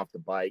everything off the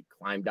bike,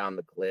 climbed down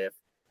the cliff,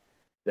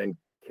 then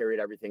carried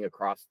everything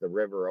across the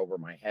river over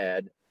my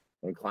head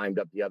and climbed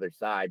up the other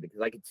side because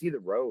I could see the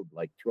road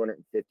like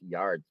 250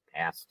 yards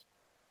past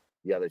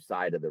the other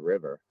side of the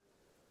river.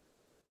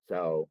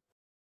 So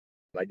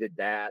I did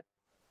that.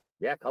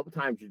 Yeah, a couple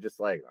times you're just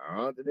like,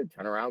 then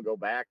turn around, go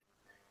back.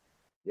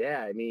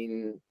 Yeah, I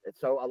mean,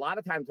 so a lot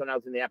of times when I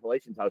was in the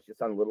Appalachians, I was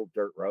just on little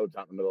dirt roads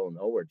out in the middle of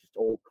nowhere, just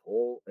old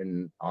coal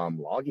and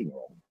logging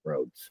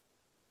roads.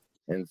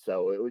 And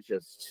so it was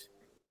just,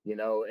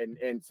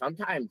 and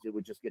sometimes it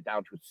would just get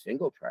down to a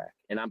single track.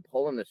 And I'm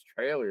pulling this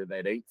trailer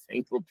that ain't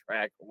single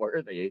track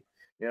worthy.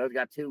 It's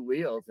got two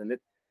wheels and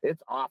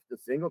it's off the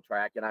single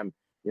track. And I'm,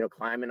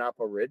 climbing up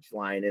a ridge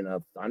line in a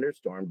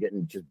thunderstorm,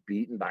 getting just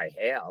beaten by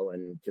hail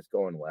and just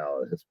going,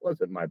 well, this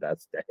wasn't my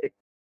best day.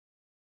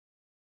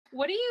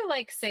 What do you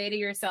like say to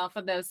yourself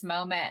in those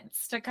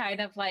moments to kind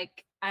of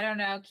like, I don't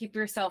know, keep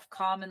yourself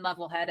calm and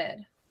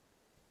level-headed?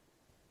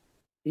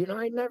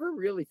 I never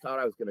really thought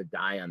I was going to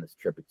die on this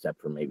trip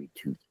except for maybe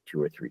two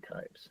or three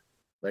times.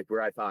 Like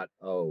where I thought,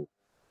 oh,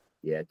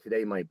 yeah,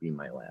 today might be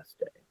my last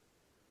day.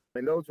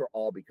 And those were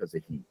all because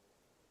of heat.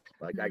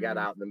 Like I got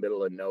out in the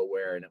middle of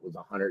nowhere and it was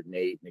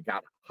 108 and it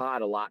got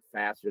hot a lot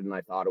faster than I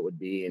thought it would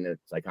be. And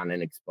it's like on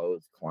an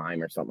exposed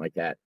climb or something like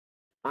that.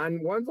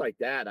 On ones like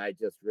that, I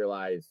just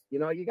realized,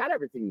 you got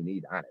everything you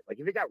need on it. Like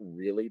if it got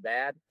really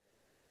bad,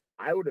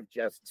 I would have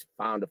just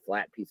found a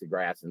flat piece of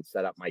grass and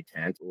set up my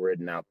tent,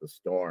 ridden out the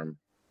storm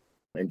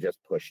and just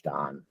pushed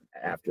on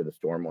after the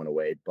storm went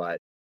away.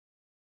 But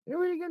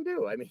what are you going to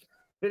do? I mean,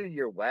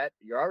 you're wet.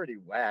 You're already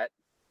wet.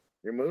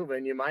 You're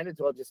moving. You might as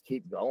well just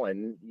keep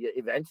going.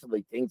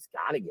 Eventually, things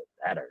got to get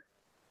better.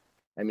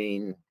 I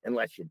mean,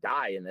 unless you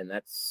die, and then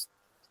it's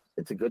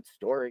a good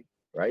story,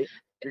 right?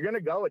 If you're going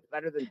to go, it's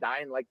better than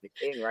dying like the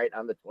king, right,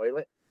 on the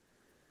toilet.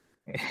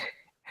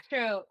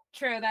 True.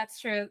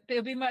 That's true.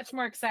 It'll be much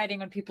more exciting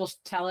when people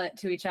tell it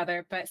to each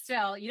other, but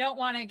still, you don't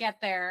want to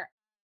get there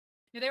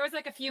There was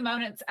like a few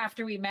moments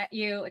after we met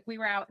you, like we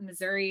were out in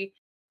Missouri,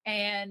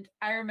 and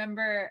I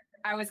remember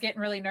I was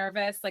getting really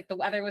nervous. Like the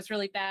weather was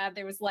really bad.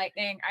 There was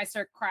lightning. I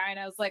started crying.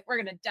 I was like,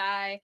 we're going to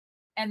die.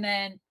 And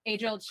then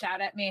Adriel would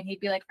shout at me and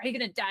he'd be like, are you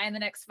going to die in the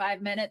next 5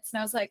 minutes?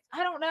 And I was like,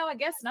 I don't know. I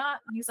guess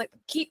not. And he's like,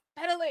 keep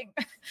pedaling.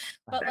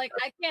 But like,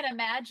 I can't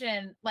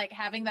imagine like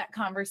having that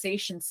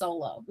conversation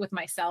solo with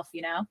myself,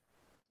 you know?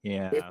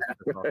 Yeah.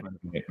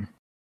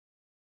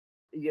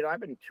 You know,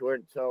 I've been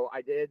touring. So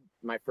I did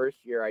my first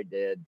year, I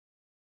did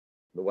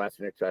the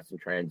Western Express and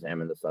Trans Am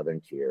and the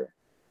Southern Tier.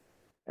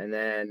 And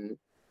then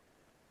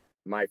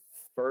my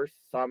first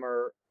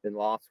summer in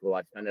law school,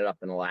 I spent it up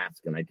in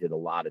Alaska, and I did a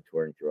lot of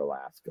touring through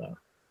Alaska.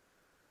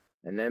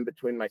 And then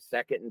between my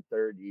second and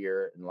third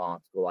year in law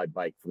school, I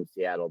biked from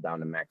Seattle down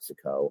to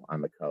Mexico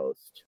on the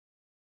coast.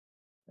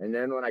 And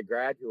then when I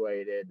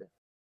graduated,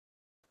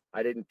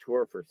 I didn't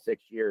tour for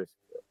 6 years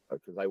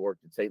because I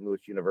worked at St. Louis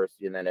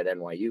University and then at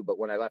NYU. But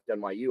when I left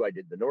NYU, I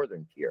did the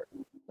Northern Tier.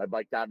 I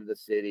biked out of the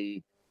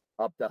city,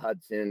 up the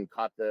Hudson,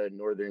 caught the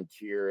Northern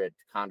Tier at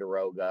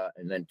Ticonderoga,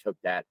 and then took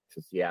that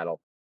to Seattle.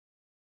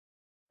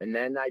 And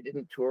then I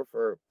didn't tour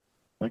for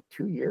like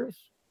 2 years,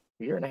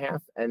 a year and a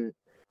half. And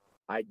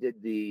I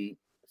did the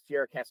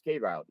Sierra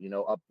Cascade route, you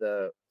know, up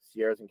the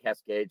Sierras and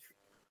Cascades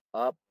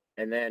up.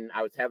 And then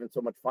I was having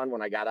so much fun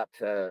when I got up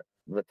to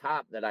the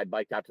top that I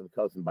biked out to the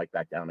coast and biked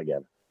back down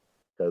again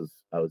because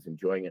I was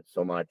enjoying it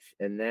so much.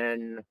 And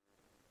then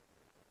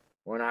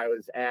when I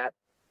was at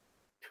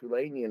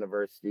Tulane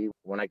University,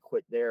 when I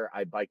quit there,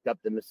 I biked up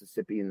the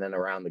Mississippi and then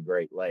around the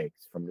Great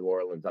Lakes, from New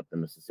Orleans up the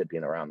Mississippi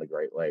and around the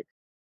Great Lakes.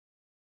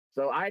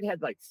 So I'd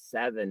had like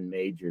 7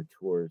 major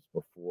tours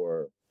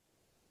before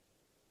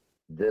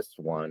this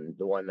one,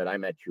 the one that I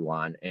met you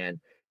on. And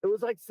it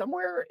was like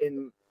somewhere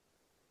in,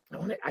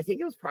 I think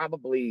it was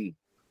probably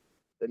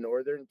the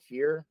Northern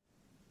Tier.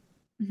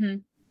 Mm-hmm.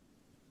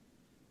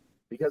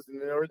 Because in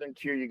the Northern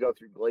Tier, you go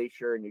through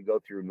Glacier and you go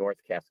through North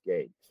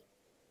Cascades.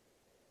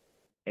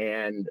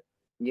 And,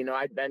 you know,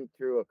 I'd been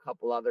through a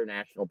couple other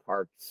national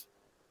parks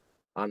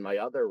on my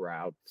other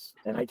routes.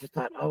 And I just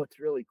thought, oh, it's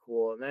really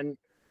cool. And then,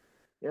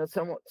 you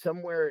know,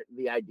 somewhere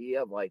the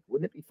idea of like,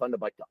 wouldn't it be fun to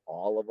bike to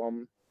all of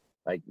them,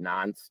 like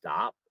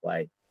nonstop,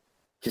 like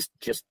just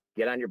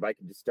get on your bike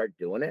and just start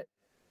doing it.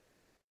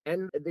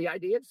 And the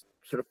idea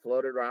sort of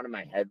floated around in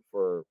my head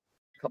for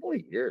a couple of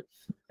years.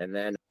 And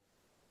then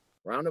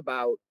round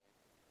about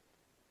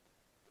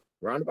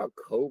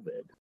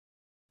COVID,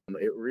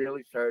 it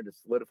really started to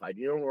solidify.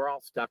 You know, we're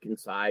all stuck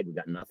inside. We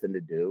got nothing to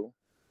do.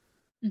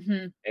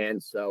 Mm-hmm.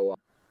 And so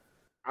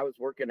I was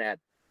working at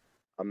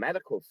a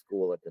medical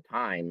school at the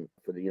time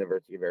for the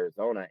University of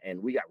Arizona,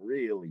 and we got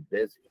really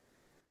busy,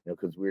 you know,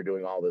 because we were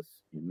doing all this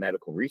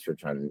medical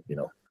research on, you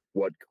know,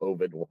 what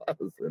COVID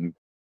was.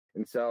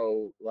 And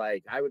so,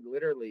 like, I would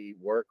literally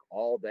work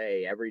all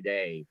day, every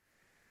day,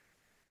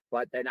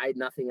 but then I had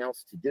nothing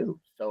else to do.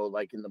 So,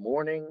 like, in the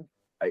morning,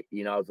 I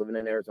was living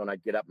in Arizona,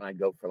 I'd get up and I'd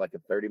go for like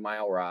a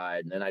 30-mile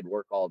ride, and then I'd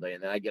work all day,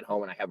 and then I'd get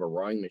home and I have a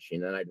rowing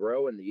machine, and I'd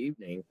row in the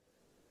evening.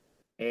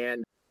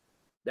 And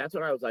that's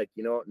when I was like,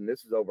 you know what, and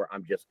this is over,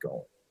 I'm just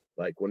going.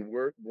 Like when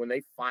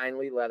they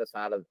finally let us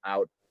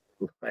out,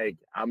 like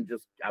I'm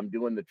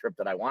doing the trip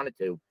that I wanted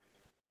to.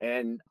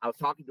 And I was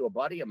talking to a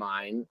buddy of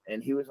mine,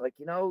 and he was like,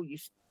 you know,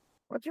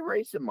 why don't you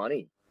raise some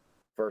money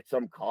for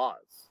some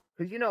cause?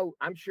 Because, you know,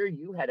 I'm sure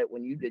you had it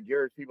when you did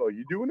yours. People, are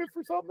you doing it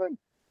for something?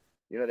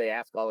 You know, they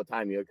ask all the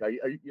time, you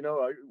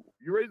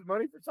raising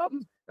money for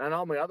something? And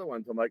all my other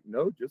ones, I'm like,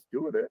 no, just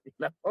doing it, you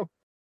know?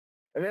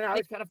 And then I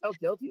always kind of felt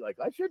guilty, like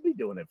I should be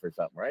doing it for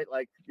something, right?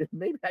 Like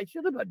maybe I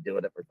should have been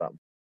doing it for something.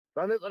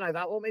 So on this one, I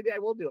thought, well, maybe I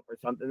will do it for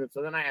something. And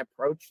so then I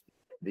approached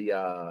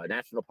the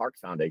National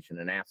Parks Foundation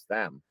and asked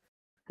them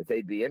if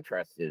they'd be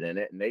interested in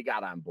it. And they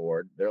got on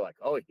board. They're like,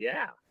 oh,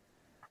 yeah,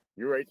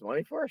 you raise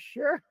money for us?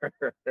 Sure.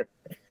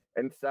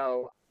 And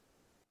so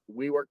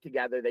we worked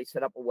together. They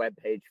set up a web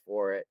page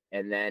for it.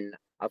 And then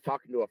I was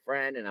talking to a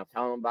friend and I was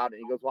telling him about it.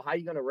 And he goes, well, how are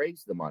you going to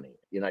raise the money?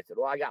 You know, I said,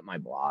 well, I got my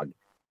blog,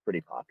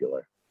 pretty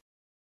popular.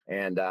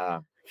 And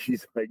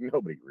he's like,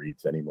 nobody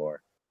reads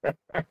anymore.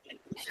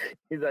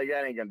 He's like,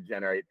 that ain't going to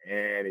generate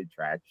any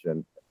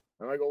traction.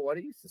 I'm like, well, what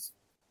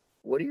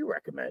do you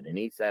recommend? And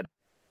he said,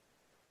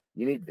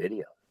 you need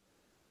video.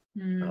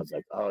 I was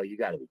like, oh, you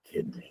got to be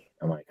kidding me.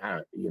 I'm like,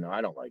 I'm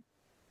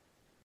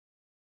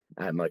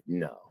like,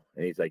 no.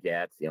 And he's like,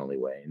 yeah, it's the only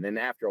way. And then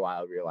after a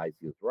while, I realized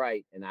he was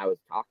right. And I was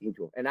talking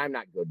to him, and I'm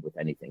not good with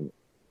anything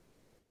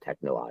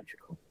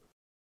technological.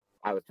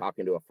 I was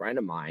talking to a friend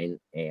of mine,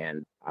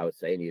 and I was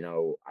saying, you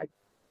know, I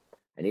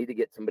need to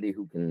get somebody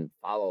who can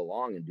follow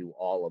along and do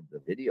all of the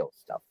video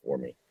stuff for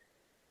me.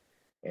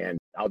 And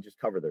I'll just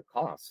cover their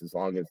costs as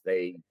long as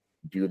they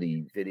do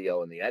the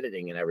video and the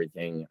editing and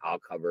everything. I'll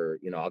cover,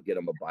 you know, I'll get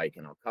them a bike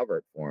and I'll cover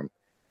it for them.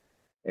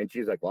 And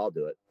she's like, well, I'll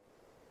do it.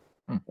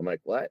 I'm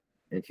like, what?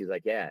 And she's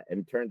like, yeah.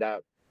 And it turned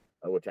out,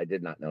 which I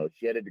did not know,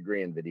 she had a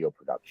degree in video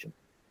production.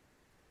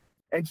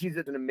 And she's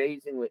an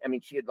amazingly, I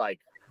mean, she had like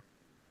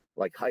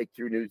hiked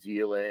through New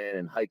Zealand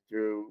and hiked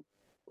through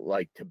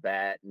like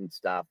Tibet and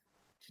stuff.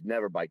 She'd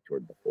never bike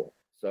toured before.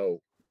 So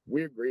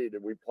we agreed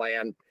and we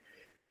planned.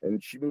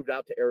 And she moved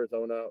out to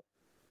Arizona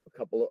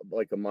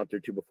a month or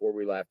two before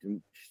we left,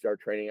 and she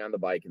started training on the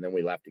bike, and then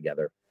we left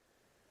together.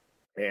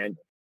 And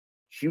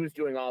she was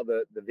doing all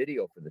the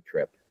video for the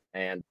trip.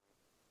 And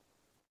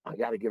I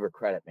got to give her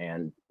credit,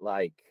 man.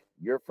 Like,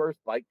 your first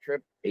bike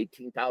trip,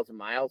 18,000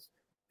 miles,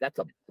 that's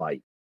a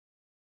bike.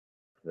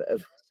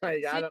 She's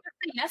a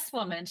yes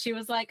woman. She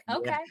was like,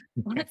 okay,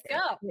 let's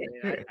go.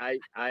 I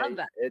love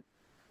that.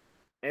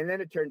 And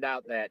then it turned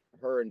out that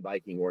her and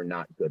biking were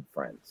not good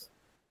friends.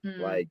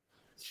 Like,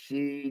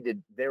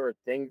 there were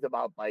things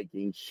about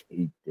biking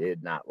she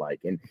did not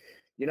like. And,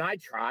 I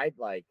tried,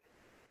 like,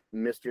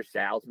 Mr.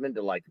 Salesman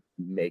to, like,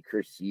 make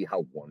her see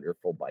how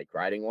wonderful bike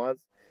riding was.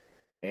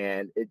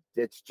 And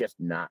it's just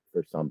not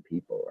for some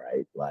people,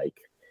 right? Like,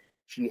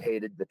 she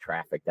hated the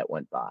traffic that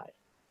went by.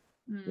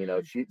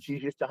 She's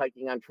used to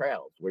hiking on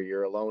trails where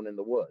you're alone in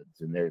the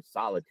woods and there's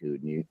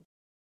solitude, and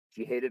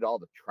she hated all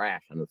the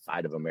trash on the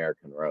side of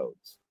American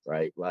roads,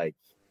 right? Like,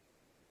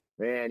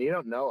 man, you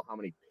don't know how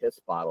many piss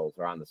bottles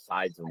are on the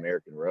sides of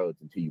American roads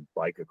until you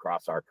bike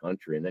across our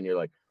country, and then you're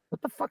like,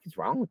 what the fuck is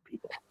wrong with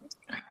people,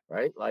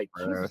 right? Like,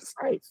 Jesus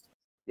Christ.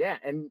 Yeah,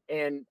 and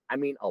I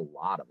mean, a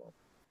lot of them.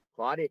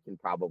 Claudia can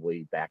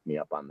probably back me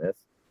up on this.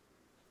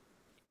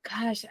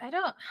 Gosh,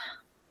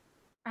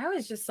 I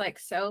was just like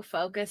so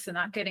focused and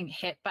not getting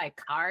hit by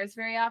cars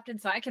very often.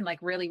 So I can like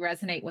really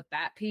resonate with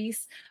that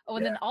piece. Oh,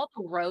 and then all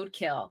the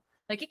roadkill.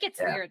 Like, it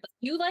gets weird.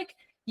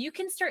 You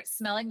can start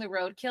smelling the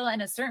roadkill,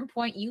 and at a certain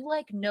point you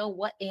like know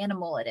what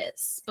animal it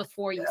is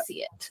before you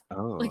see it.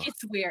 Oh. Like,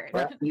 it's weird.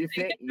 Well,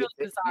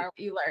 bizarre what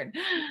you learn.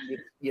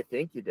 You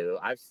think you do.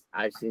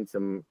 I've seen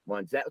some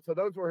ones so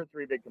those were her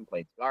three big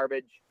complaints: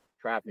 garbage,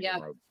 traffic,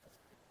 and roads.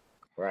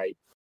 Right.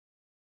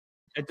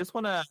 I just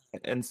want to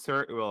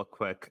insert real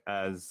quick,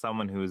 as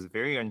someone who's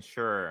very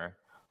unsure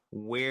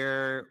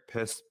where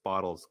piss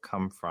bottles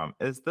come from.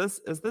 Is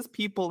this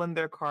people in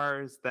their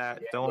cars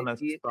that don't want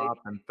to stop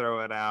and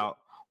throw it out?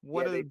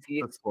 What is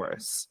the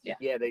source?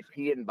 Yeah, they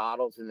pee in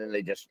bottles and then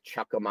they just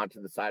chuck them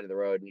onto the side of the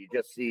road, and you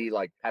just see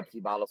like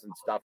Pepsi bottles and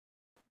stuff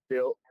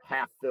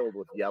half filled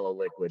with yellow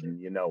liquid,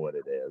 and you know what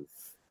it is.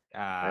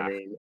 I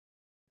mean,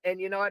 and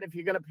you know what? If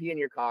you're gonna pee in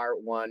your car,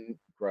 one,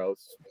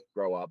 gross,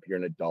 grow up. You're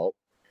an adult.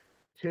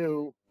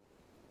 Two,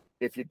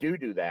 if you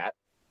do that,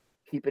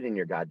 keep it in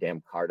your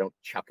goddamn car. Don't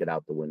chuck it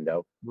out the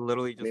window.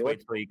 Literally, just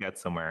wait till you get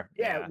somewhere.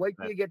 Yeah, wait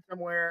till you get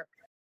somewhere,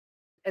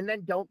 and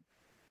then don't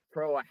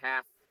throw a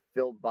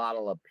half-filled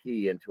bottle of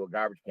pee into a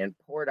garbage can.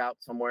 Pour it out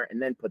somewhere,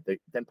 and then put it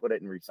in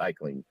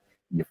recycling.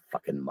 You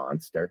fucking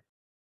monster!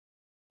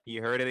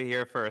 You heard it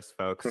here first,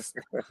 folks.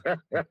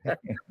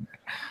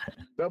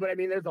 No, but I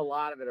mean, there's a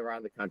lot of it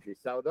around the country.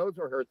 So those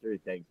were her three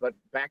things. But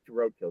back to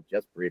roadkill,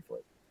 just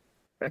briefly.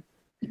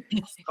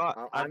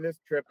 On this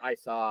trip, I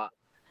saw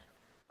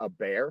a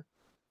bear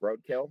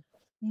roadkill.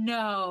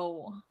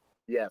 No.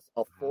 Yes,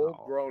 a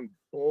full-grown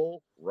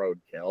bull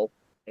roadkill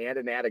and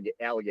an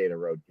alligator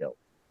roadkill.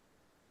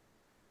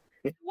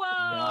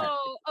 Whoa!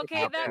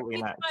 Okay,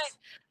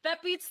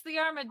 that beats the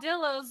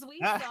armadillos we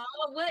saw.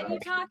 What are you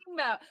talking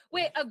about?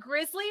 Wait, a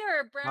grizzly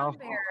or a brown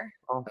bear?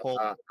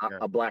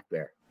 A black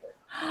bear.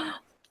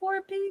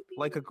 Poor baby.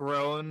 Like a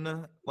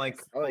grown,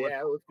 like. Oh yeah,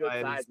 it was good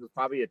size. It was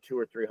probably a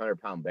 200 or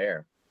 300 pound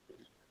bear.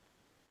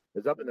 It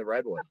was up in the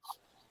redwoods.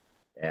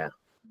 Yeah.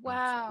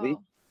 Wow.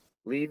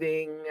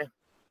 Leaving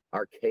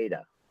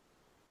Arcata,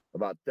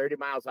 about 30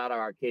 miles out of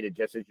Arcata,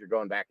 just as you're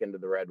going back into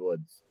the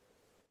redwoods,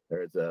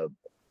 there's a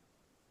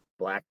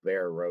black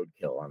bear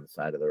roadkill on the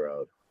side of the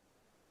road.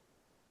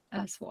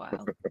 That's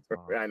wild.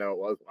 I know, it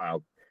was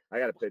wild. I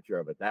got a picture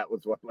of it. That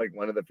was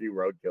one of the few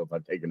roadkills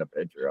I've taken a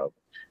picture of.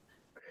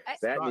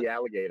 That and the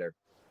alligator.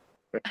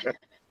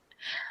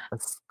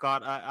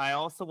 Scott, I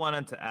also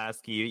wanted to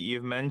ask you,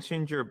 you've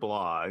mentioned your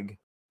blog.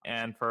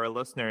 And for our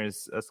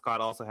listeners, Scott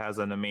also has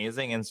an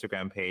amazing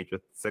Instagram page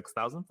with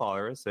 6,000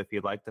 followers. So if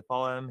you'd like to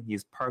follow him,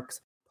 he's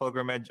Parks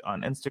Pilgrimage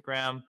on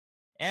Instagram.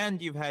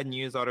 And you've had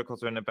news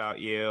articles written about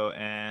you.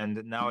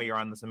 And now you're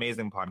on this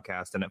amazing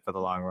podcast, In It for the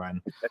Long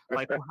Run.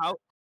 Like,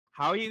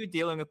 how are you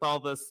dealing with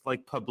all this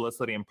like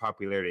publicity and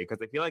popularity?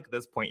 Because I feel like at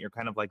this point, you're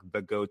kind of like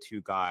the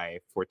go-to guy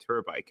for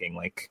tour biking.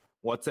 Like,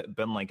 what's it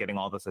been like getting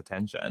all this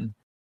attention?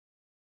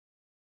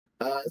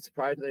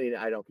 Surprisingly,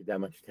 I don't get that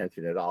much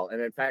attention at all.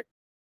 And in fact,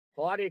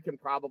 Claudia can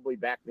probably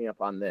back me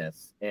up on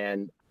this.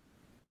 And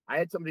I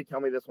had somebody tell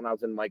me this when I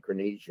was in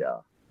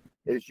Micronesia,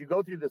 is you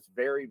go through this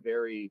very,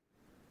 very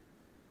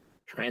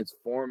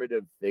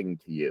transformative thing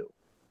to you,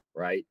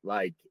 right?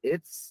 Like,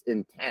 it's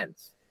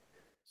intense.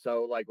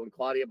 So like when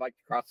Claudia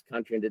biked across the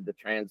country and did the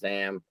Trans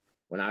Am,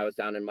 when I was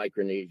down in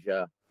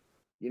Micronesia,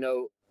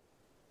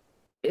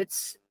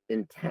 it's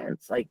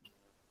intense. Like,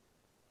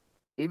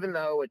 even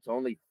though it's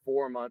only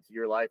 4 months of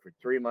your life or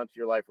 3 months of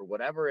your life or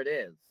whatever it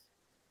is,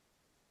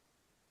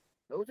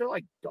 those are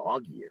like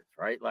dog years,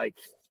 right? Like,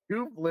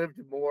 you've lived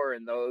more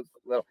in those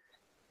little.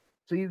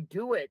 So you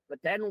do it, but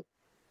then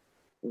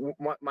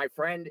my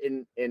friend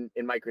in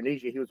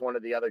Micronesia, he was one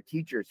of the other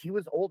teachers. He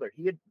was older.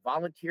 He had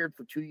volunteered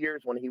for 2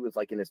 years when he was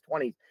like in his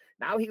 20s.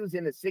 Now he was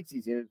in his 60s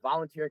and he was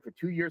volunteering for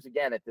 2 years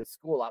again at this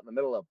school out in the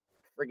middle of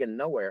friggin'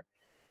 nowhere.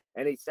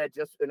 And he said,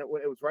 and it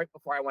was right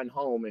before I went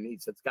home. And he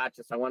said, Scott,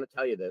 I want to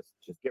tell you this.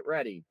 Just get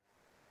ready.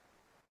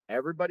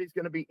 Everybody's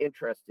going to be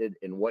interested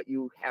in what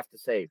you have to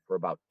say for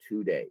about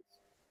 2 days.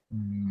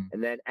 Mm-hmm.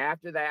 And then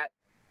after that,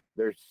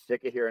 they're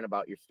sick of hearing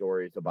about your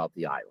stories about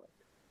the island.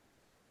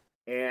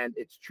 And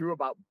it's true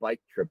about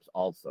bike trips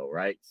also,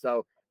 right?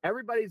 So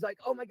everybody's like,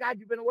 oh my God,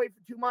 you've been away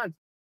for 2 months.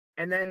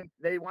 And then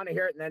they want to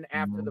hear it. And then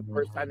after the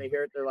first time they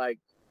hear it, they're like,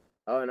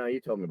 oh no, you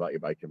told me about your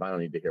bike trip. I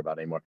don't need to hear about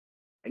it anymore.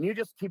 And you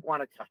just keep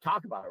wanting to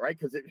talk about it, right?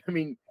 Because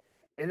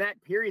in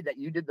that period that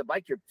you did the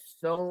bike trip,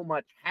 so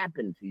much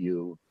happened to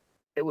you.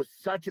 It was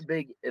such a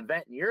big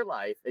event in your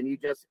life. And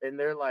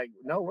they're like,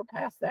 no, we're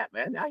past that,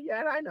 man.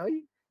 Yeah, I know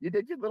you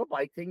did your little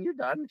bike thing. You're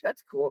done.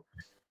 That's cool.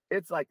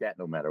 It's like that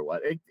no matter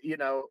what,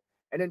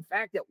 And in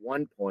fact, at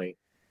one point,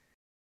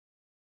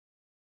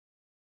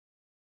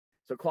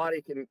 so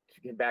Claudia can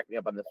back me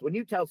up on this. When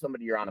you tell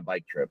somebody you're on a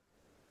bike trip,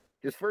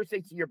 just first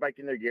they see your bike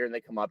in their gear and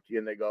they come up to you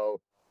and they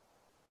go,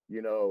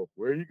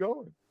 where are you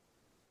going?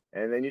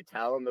 And then you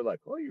tell them, they're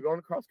like, oh, you're going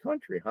across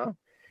country, huh?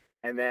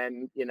 And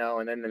then,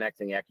 and then the next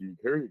thing after you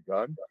hear you're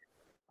done.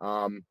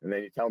 And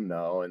then you tell them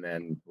no. And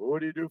then what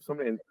do you do if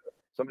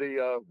somebody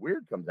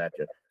weird comes at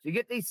you? So you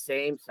get these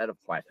same set of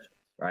questions,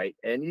 right?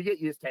 And you get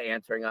used to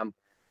answering them.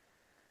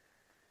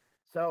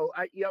 So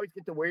you always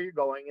get to where you're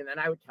going. And then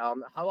I would tell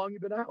them, how long you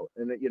been out?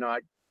 And,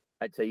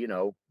 I'd say,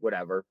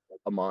 whatever,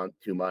 a month,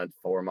 2 months,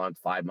 4 months,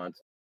 5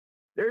 months.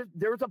 There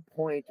was a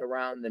point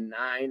around the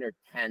 9 or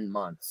 10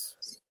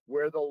 months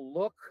where the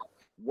look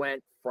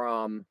went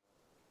from,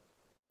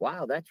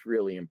 wow, that's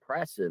really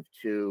impressive,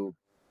 to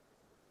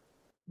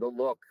the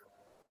look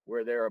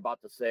where they're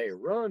about to say,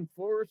 run,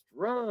 Forrest,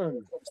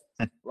 run.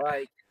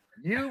 Like,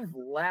 you've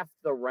left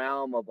the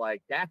realm of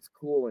like, that's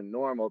cool and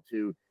normal,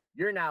 to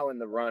you're now in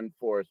the run,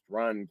 Forrest,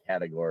 run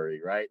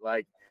category, right?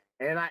 Like,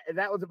 and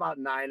that was about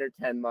 9 or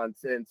 10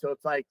 months in. So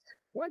it's like,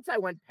 once I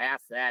went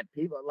past that,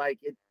 people like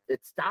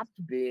it stopped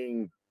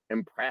being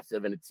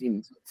impressive, and it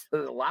seemed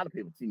to a lot of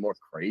people it seemed more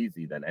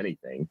crazy than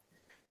anything.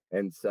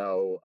 And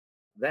so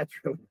that's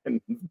really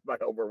been my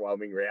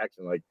overwhelming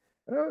reaction. Like,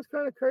 oh, it's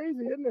kind of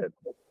crazy, isn't it?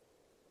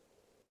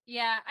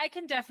 Yeah, I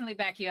can definitely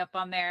back you up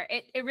on there.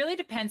 It really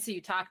depends who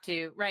you talk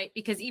to, right?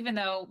 Because even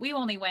though we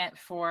only went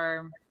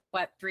for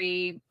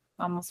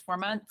almost 4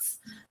 months,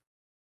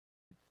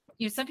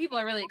 some people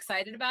are really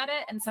excited about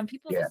it, and some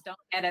people just don't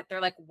get it. They're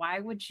like, why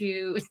would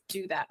you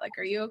do that? Like,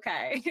 are you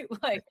okay?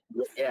 Like,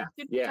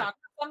 did you talk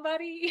to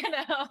somebody?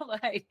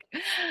 Like,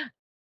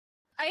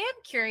 I am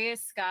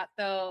curious, Scott,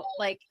 though,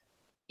 like,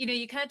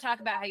 you kind of talk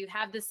about how you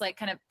have this like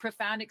kind of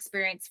profound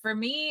experience. For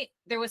me,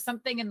 there was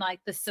something in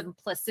like the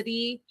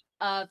simplicity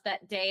of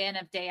that day in,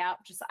 of day out.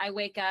 Just, I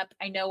wake up,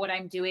 I know what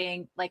I'm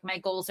doing. Like, my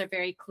goals are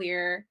very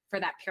clear for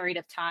that period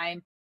of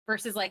time,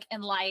 versus like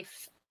in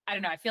life, I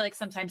don't know. I feel like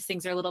sometimes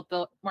things are a little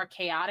bit more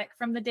chaotic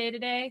from the day to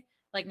day.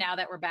 Like, now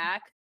that we're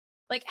back,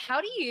 like, how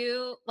do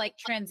you like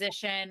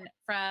transition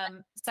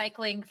from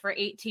cycling for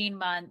 18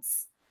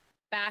 months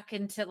back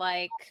into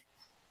like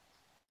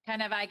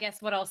kind of, I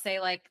guess what I'll say,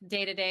 like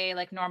day to day,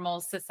 like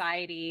normal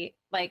society?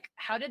 Like,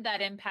 how did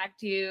that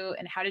impact you,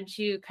 and how did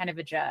you kind of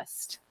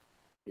adjust?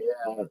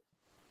 Yeah.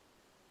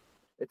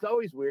 It's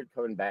always weird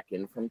coming back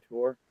in from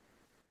tour.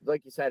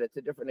 Like you said, it's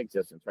a different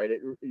existence, right?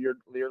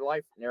 Your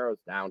life narrows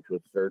down to a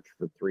search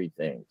for 3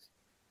 things,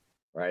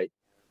 right?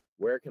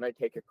 Where can I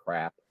take a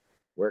crap?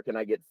 Where can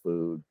I get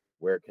food?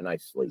 Where can I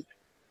sleep?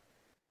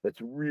 That's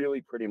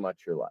really pretty much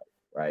your life,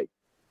 right?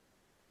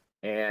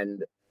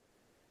 And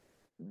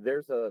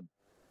there's a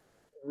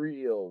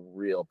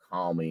real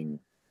calming,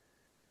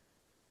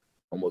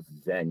 almost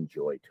Zen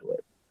joy to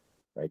it,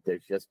 right?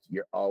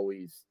 You're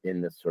always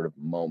in this sort of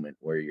moment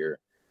where you're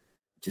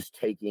just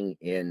taking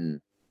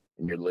in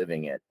and you're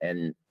living it.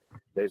 And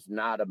there's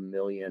not a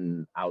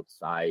million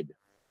outside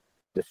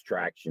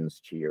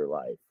distractions to your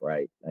life,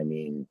 right? I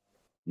mean,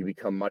 you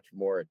become much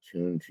more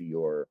attuned to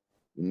your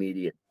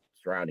immediate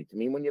surroundings. I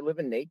mean, when you live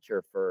in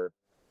nature for,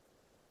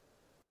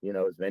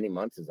 as many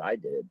months as I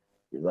did,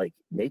 like,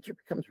 nature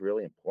becomes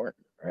really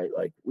important, right?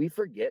 Like, we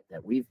forget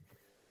that we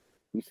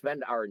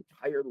spend our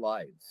entire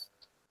lives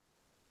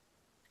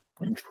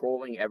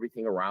controlling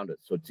everything around us.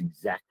 So it's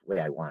exactly the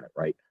way I want it,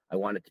 right? I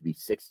want it to be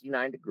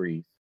 69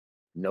 degrees,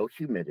 no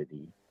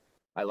humidity.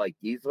 I like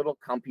these little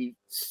comfy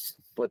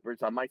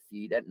slippers on my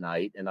feet at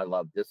night, and I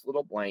love this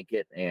little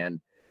blanket, and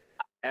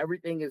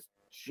everything is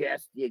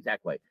just the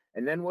exact way.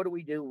 And then what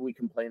do? We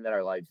complain that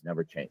our lives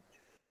never change,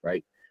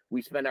 right?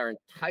 We spend our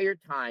entire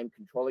time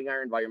controlling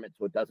our environment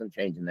so it doesn't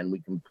change, and then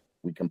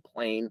we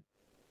complain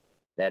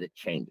that it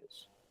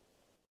changes.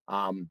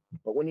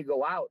 But when you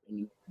go out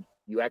and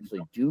you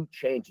actually do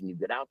change, and you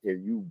get out there,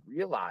 you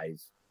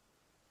realize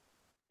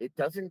it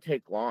doesn't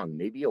take long,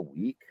 maybe a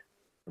week,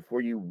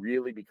 before you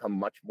really become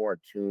much more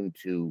attuned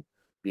to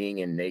being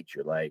in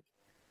nature. Like,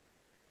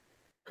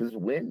 because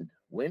wind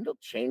will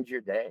change your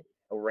day.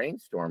 a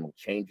rainstorm will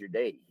change your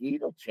day.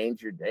 Heat will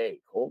change your day.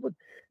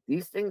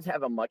 These things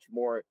have a much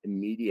more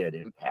immediate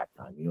impact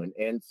on you.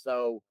 And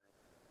so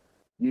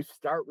you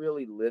start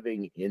really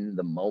living in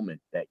the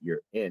moment that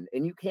you're in.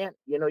 And you can't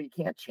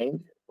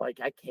change it. Like,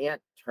 I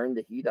can't turn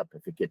the heat up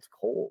if it gets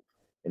cold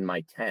in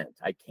my tent.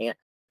 I can't.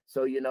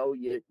 So, you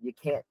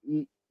can't,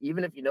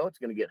 even if it's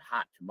going to get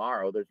hot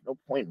tomorrow, there's no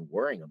point in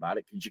worrying about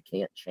it because you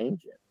can't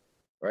change it,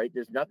 right?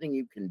 There's nothing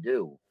you can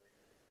do.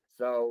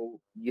 So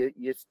you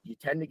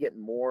tend to get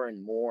more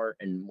and more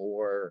and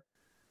more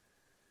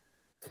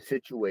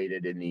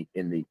situated in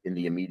the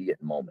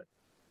immediate moment.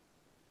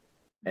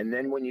 And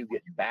then when you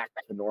get back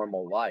to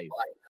normal life,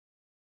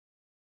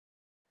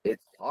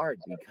 it's hard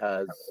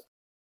because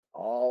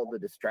all the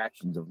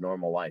distractions of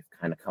normal life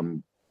kind of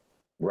come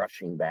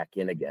rushing back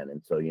in again.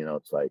 And so,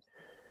 it's like,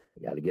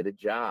 you got to get a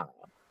job.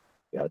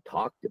 You got to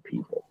talk to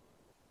people.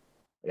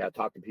 I got to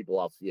talk to people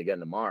I'll see again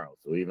tomorrow.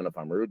 So even if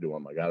I'm rude to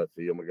them, I got to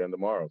see them again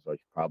tomorrow. So I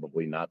should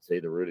probably not say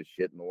the rudest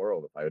shit in the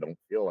world if I don't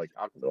feel like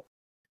talking to them.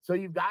 So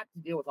you've got to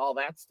deal with all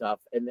that stuff.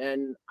 And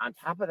then on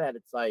top of that,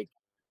 it's like,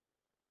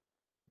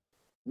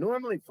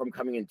 normally from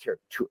coming in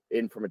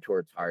from a tour,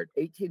 it's hard.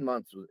 18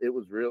 months, it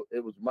was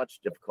much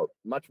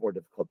more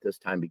difficult this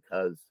time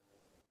because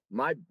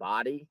my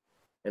body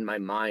and my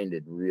mind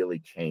had really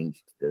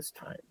changed this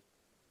time.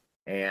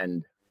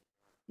 And,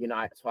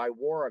 so I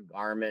wore a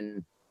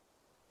Garmin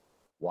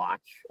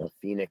watch, a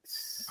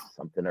Phoenix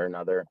something or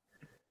another,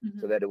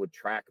 so that it would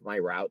track my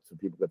route so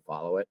people could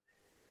follow it.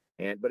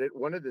 But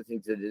one of the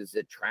things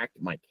it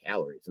tracked my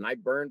calories, and I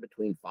burned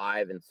between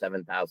 5,000 and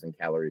 7,000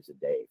 calories a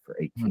day for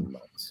 18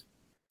 months.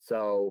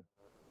 So,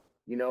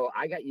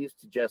 I got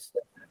used to just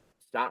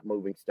stop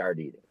moving, start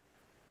eating.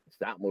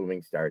 Stop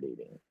moving, start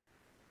eating.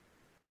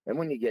 And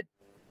when you get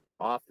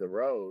off the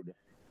road,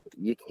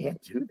 you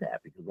can't do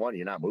that because one,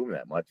 you're not moving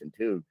that much, and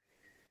two,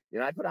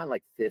 I put on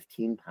like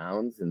 15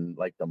 pounds in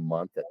like the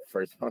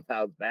first month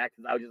I was back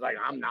because I was just like,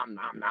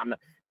 nom.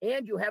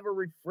 And you have a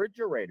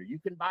refrigerator. You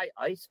can buy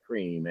ice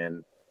cream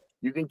and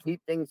you can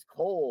keep things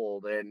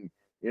cold, and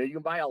you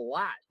can buy a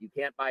lot. You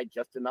can't buy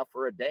just enough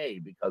for a day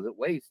because it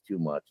weighs too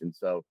much. And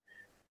so,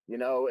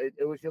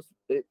 it was just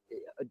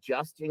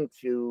adjusting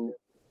to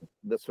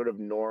the sort of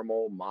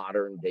normal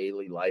modern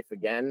daily life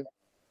again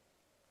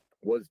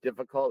was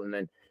difficult. And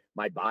then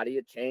my body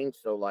had changed.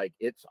 So like,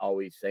 it's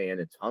always saying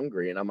it's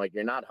hungry. And I'm like,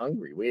 you're not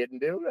hungry. We didn't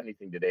do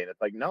anything today. And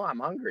it's like, no, I'm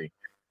hungry.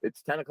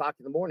 It's 10 o'clock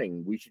in the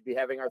morning. We should be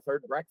having our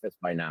third breakfast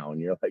by now. And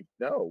you're like,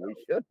 no, we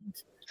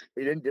shouldn't.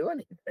 We didn't do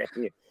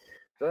anything.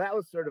 So that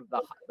was sort of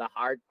the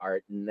hard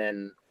part. And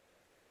then,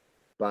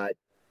 but,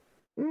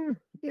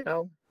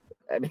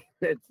 I mean,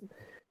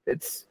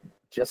 it's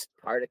just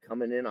part of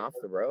coming in off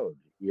the road,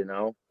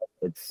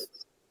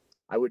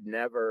 I would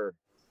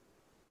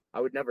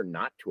never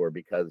not tour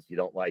because you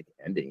don't like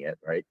ending it,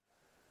 right?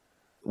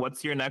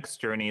 What's your next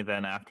journey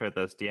then after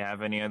this? Do you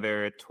have any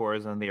other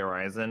tours on the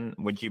horizon?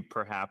 Would you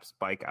perhaps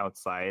bike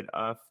outside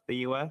of the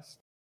US?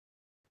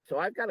 So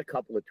I've got a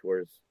couple of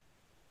tours.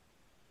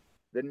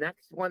 The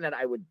next one that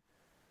I would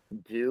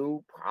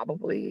do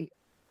probably,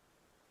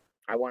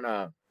 I want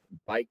to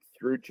bike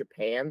through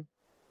Japan,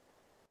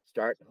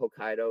 start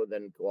Hokkaido,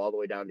 then go all the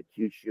way down to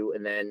Kyushu,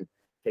 and then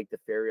take the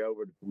ferry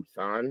over to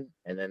Busan.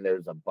 And then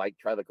there's a bike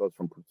trail that goes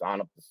from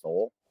Busan up to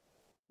Seoul.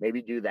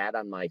 Maybe do that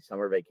on my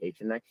summer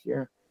vacation next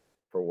year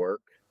for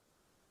work.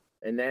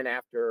 And then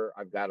after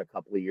I've got a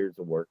couple of years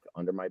of work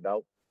under my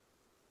belt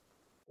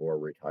or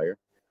retire,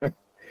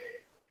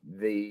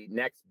 the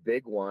next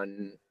big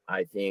one,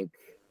 I think,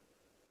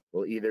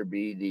 will either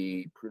be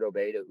the Prudhoe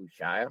Bay to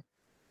Ushuaia,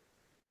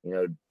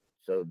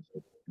 so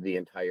the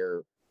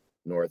entire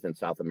North and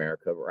South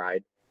America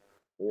ride,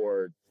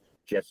 or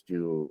just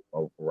do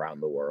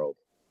around the world.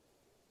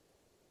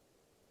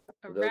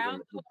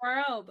 Around the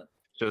world.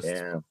 Just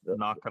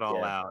knock it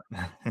all out.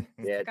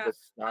 Yeah, Scott,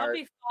 just start. I'll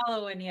be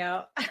following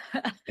you.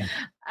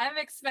 I'm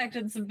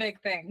expecting some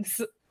big things.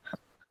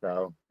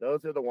 So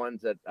those are the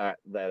ones that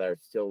are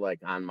still like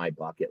on my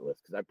bucket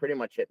list because I pretty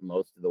much hit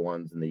most of the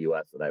ones in the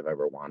U.S. that I've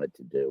ever wanted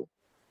to do.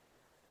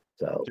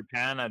 So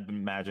Japan, I'd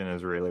imagine,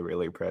 is really,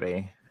 really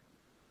pretty.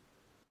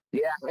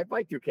 Yeah, I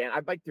bike through Canada.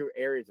 I bike through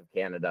areas of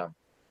Canada.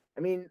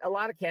 I mean, a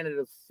lot of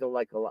Canada is still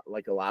like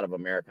a lot of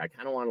America. I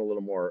kind of want a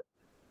little more,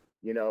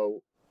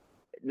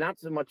 not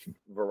so much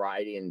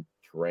variety in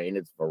terrain,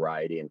 it's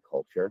variety in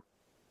culture.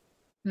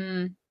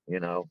 And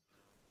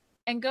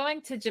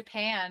going to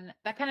Japan,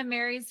 that kind of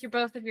marries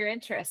both of your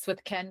interests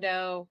with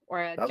kendo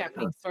or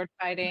Japanese sword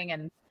fighting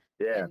and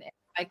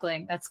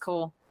cycling. That's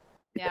cool.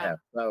 Yeah.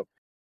 So,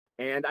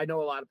 and I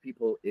know a lot of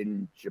people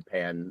in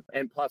Japan,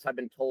 and plus I've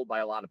been told by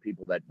a lot of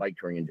people that bike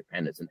touring in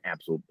Japan is an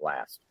absolute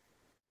blast.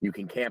 You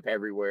can camp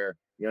everywhere.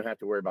 You don't have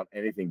to worry about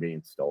anything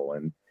being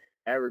stolen.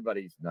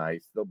 Everybody's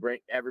nice.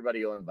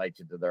 Everybody will invite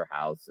you to their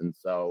house. And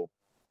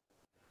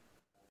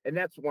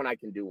that's one I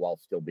can do while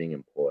still being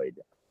employed.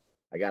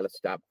 I got to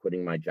stop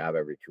quitting my job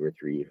every 2 or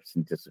 3 years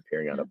and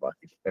disappearing on a bike.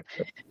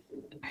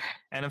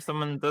 And if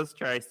someone does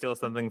try to steal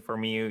something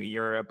from you,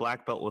 you're a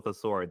black belt with a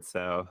sword.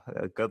 So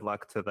good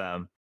luck to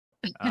them.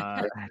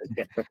 Uh,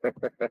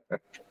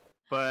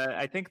 but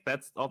I think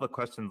that's all the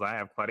questions I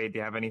have. Claudia, do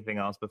you have anything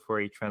else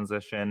before you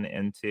transition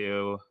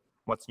into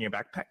what's in your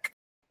backpack?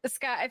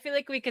 Scott, I feel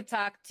like we could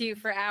talk to you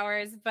for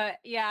hours, but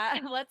yeah,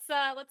 let's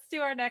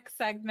do our next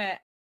segment.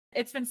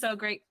 It's been so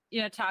great,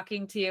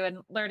 talking to you and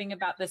learning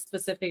about this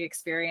specific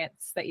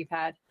experience that you've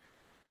had.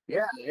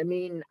 Yeah, I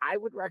mean, I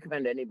would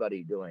recommend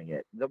anybody doing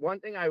it. The one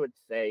thing I would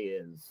say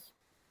is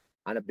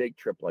on a big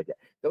trip like that,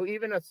 though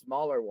even a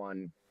smaller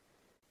one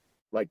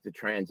like the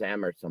Trans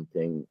Am or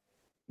something,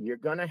 you're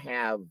gonna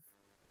have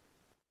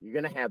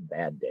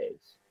bad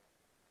days,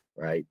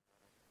 right?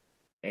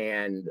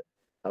 And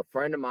a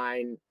friend of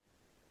mine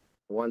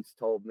once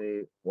told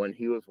me when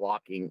he was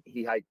walking,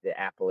 he hiked the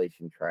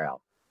Appalachian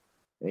Trail.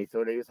 And he said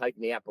when he was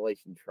hiking the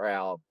Appalachian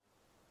Trail,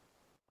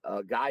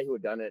 a guy who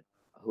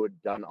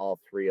had done all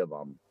three of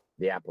them,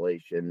 the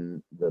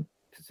Appalachian, the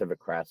Pacific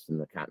Crest, and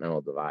the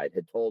Continental Divide,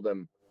 had told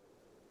him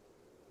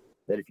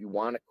that if you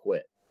want to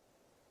quit,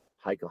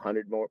 hike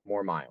 100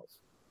 more miles.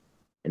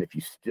 And if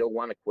you still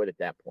want to quit at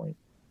that point,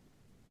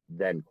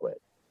 then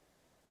quit.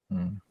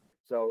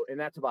 So, and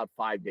that's about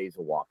 5 days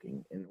of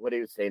walking. And what he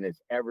was saying is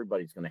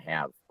everybody's going to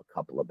have a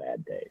couple of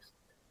bad days.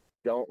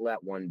 Don't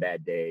let one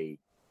bad day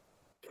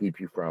keep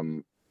you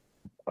from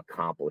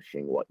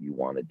accomplishing what you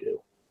want to do.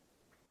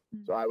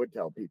 So I would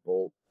tell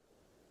people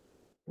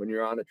when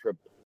you're on a trip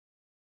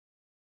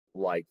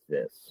like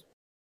this,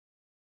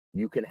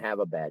 you can have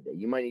a bad day.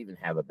 You might even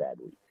have a bad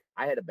week.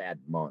 I had a bad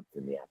month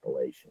in the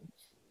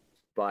Appalachians,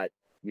 but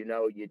you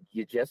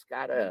just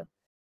gotta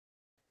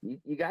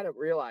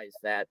realize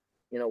that,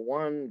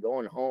 one,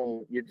 going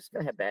home, you're just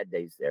gonna have bad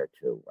days there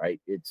too, right?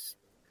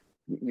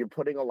 You're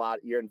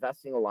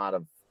investing a lot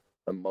of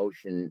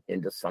emotion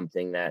into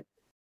something that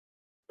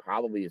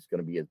probably is going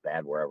to be as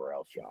bad wherever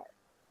else you are,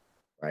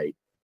 right?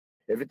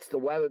 If it's the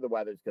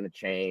weather's going to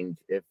change.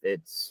 If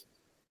it's,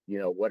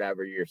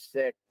 whatever, you're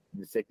sick,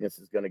 the sickness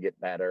is going to get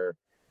better.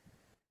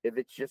 If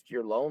it's just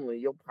you're lonely,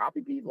 you'll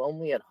probably be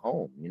lonely at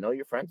home.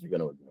 Your friends are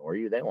going to ignore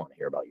you. They want to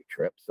hear about your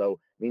trip. So,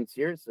 I mean,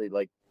 seriously,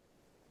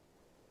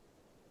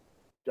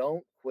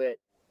 don't quit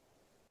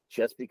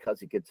just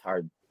because it gets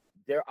hard.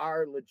 There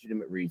are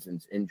legitimate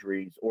reasons,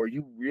 injuries, or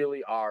you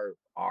really are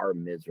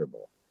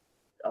miserable.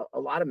 A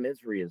lot of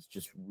misery is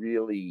just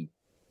really,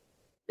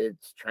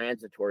 it's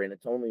transitory and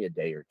it's only a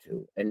day or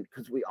two. And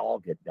because we all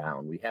get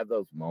down, we have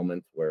those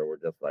moments where we're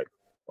just like,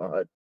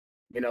 what?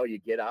 You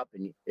get up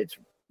and it's,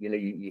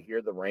 you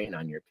hear the rain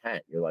on your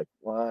tent. You're like,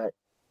 what?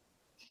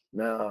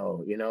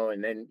 No,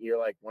 and then you're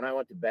like, when I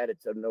went to bed, it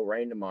said no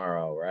rain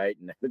tomorrow, right?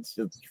 And it's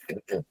just,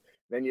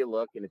 then you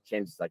look and it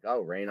changes, like,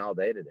 oh, rain all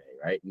day today,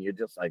 right? And you're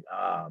just like,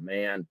 oh,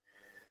 man.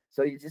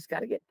 So you just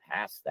got to get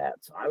past that.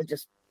 So I would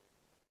just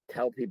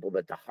tell people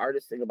that the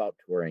hardest thing about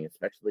touring,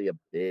 especially a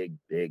big,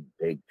 big,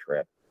 big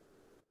trip,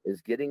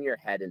 is getting your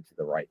head into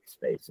the right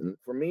space. And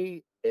for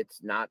me,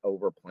 it's not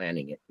over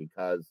planning it,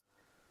 because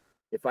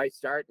if I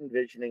start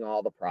envisioning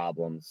all the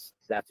problems,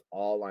 that's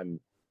all I'm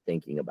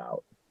thinking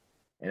about.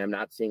 And I'm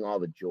not seeing all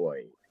the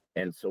joy.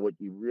 And so what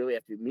you really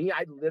have to,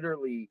 I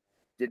literally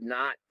did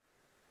not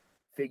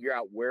figure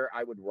out where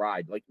I would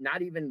ride, like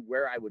not even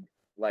where I would,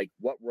 like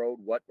what road,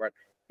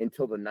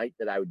 until the night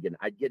that I would get in.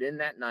 I'd get in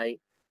that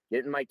night,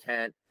 get in my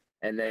tent,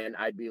 and then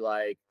I'd be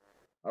like,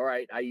 all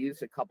right, I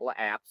used a couple of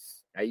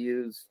apps. I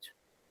used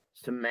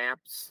some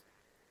maps.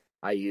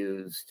 I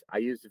used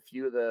a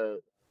few of the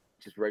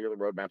just regular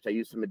road maps. I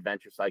used some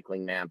adventure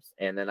cycling maps.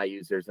 And then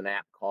there's an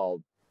app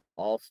called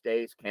All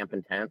Stays Camp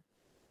and Tent.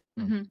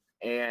 Mm-hmm.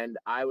 And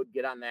I would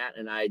get on that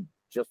and I'd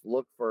just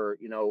look for,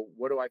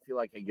 what do I feel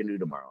like I can do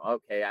tomorrow?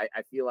 Okay,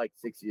 I feel like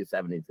 60 to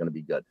 70 is going to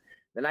be good.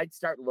 Then I'd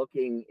start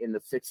looking in the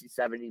 60,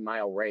 70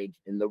 mile range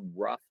in the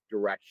rough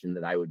direction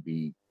that I would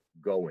be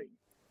going.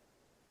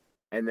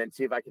 And then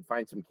see if I could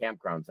find some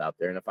campgrounds out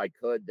there. And if I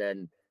could,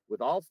 then with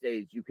All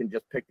Stays, you can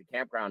just pick the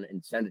campground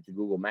and send it to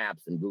Google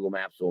Maps, and Google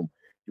Maps will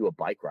do a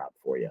bike route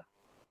for you.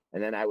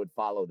 And then I would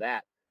follow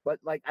that. But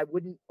I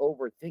wouldn't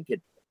overthink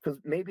it, because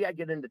maybe I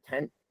get into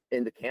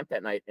camp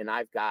that night and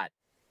I've got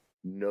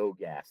no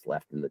gas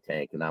left in the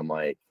tank. And I'm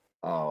like,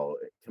 oh,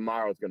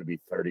 tomorrow's going to be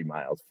 30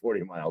 miles,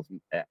 40 miles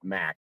at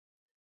max.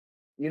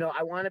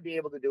 I want to be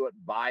able to do it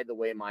by the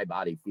way my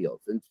body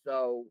feels. And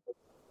so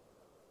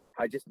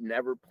I just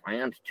never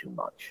planned too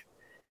much.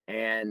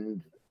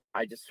 And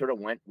I just sort of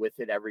went with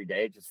it every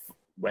day, just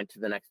went to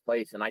the next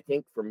place. And I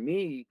think for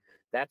me,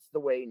 that's the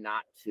way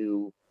not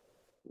to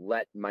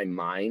let my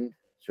mind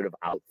sort of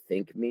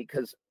outthink me,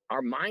 because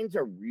our minds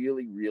are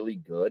really, really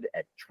good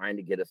at trying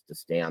to get us to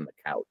stay on the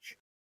couch.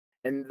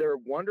 And they're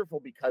wonderful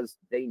because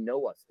they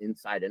know us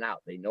inside and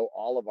out. They know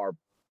all of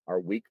our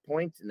weak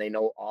points, and they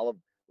know all of,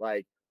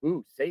 like,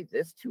 ooh, say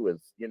this to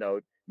us,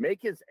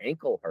 make his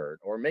ankle hurt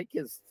or make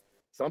his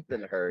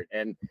something hurt.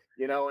 And,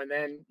 and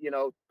then,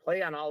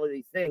 play on all of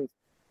these things.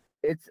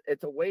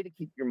 It's a way to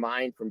keep your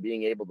mind from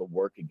being able to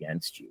work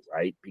against you,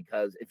 right?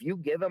 Because if you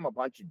give him a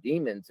bunch of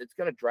demons, it's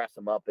going to dress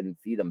them up and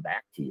feed them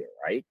back to you,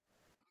 right?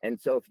 And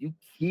so if you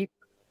keep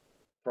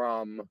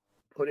from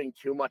putting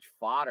too much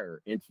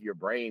fodder into your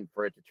brain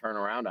for it to turn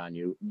around on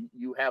you,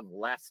 you have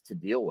less to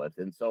deal with.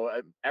 And so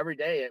every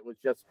day it was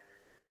just,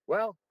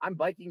 well, I'm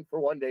biking for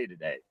one day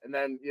today. And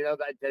then,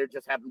 that there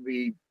just happened to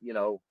be,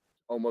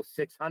 almost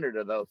 600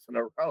 of those in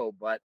a row.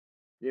 But,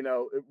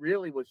 it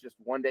really was just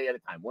one day at a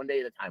time, one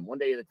day at a time, one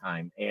day at a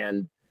time.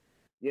 And,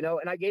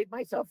 and I gave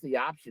myself the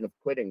option of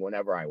quitting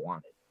whenever I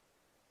wanted.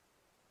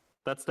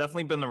 That's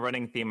definitely been the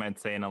running theme, I'd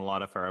say, in a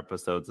lot of our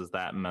episodes, is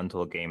that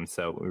mental game.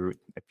 So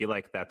I feel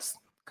like that's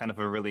kind of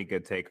a really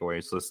good takeaway.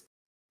 It's just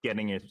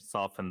getting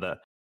yourself in the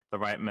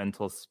right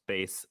mental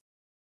space.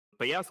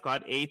 But yeah,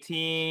 Scott,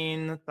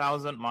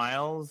 18,000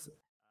 miles,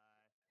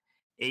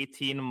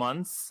 18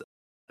 months.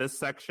 This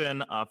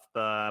section of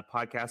the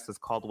podcast is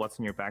called What's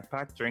in Your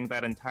Backpack. During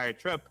that entire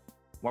trip,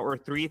 what were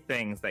 3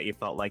 things that you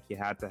felt like you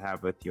had to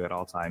have with you at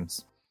all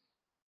times?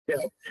 Yeah.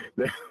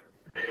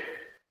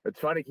 It's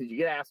funny because you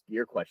get asked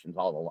gear questions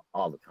all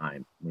the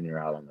time when you're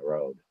out on the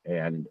road.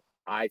 And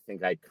I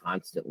think I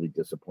constantly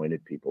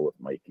disappointed people with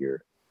my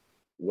gear.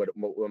 What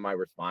my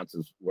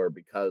responses were,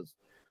 because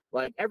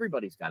like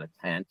everybody's got a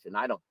tent, and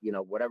I don't,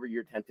 whatever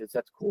your tent is,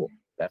 that's cool.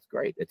 That's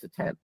great. It's a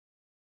tent.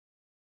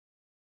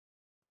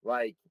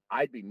 Like,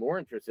 I'd be more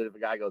interested if a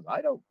guy goes,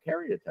 I don't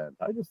carry a tent,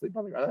 I just sleep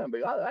on the ground. I'd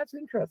be, oh, that's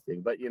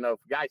interesting. But, if a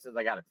guy says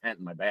I got a tent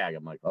in my bag,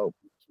 I'm like, oh,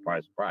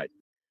 surprise, surprise.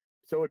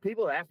 So when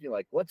people ask me,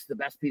 like, what's the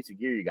best piece of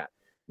gear you got?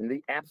 And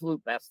the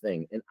absolute best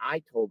thing, and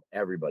I told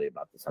everybody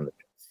about this on the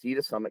Sea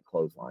to Summit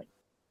clothesline.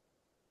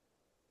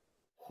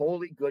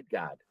 Holy good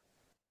God.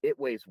 It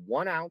weighs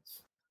 1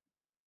 ounce,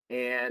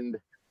 and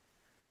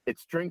it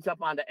strings up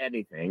onto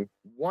anything.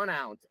 1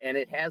 ounce, and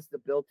it has the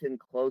built-in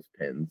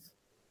clothespins,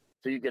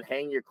 so you can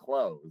hang your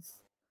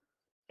clothes.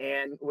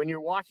 And when you're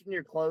washing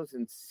your clothes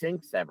in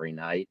sinks every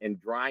night and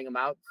drying them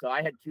out, so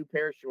I had 2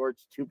 pair of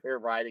shorts, 2 pair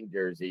of riding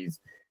jerseys,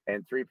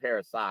 and 3 pair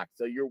of socks.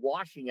 So you're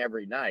washing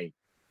every night.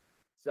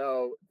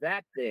 So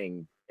that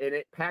thing, and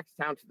it packs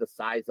down to the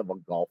size of a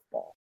golf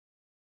ball.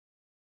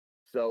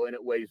 So, and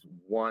it weighs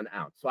 1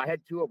 ounce. So I had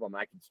 2 of them.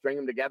 I could string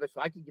them together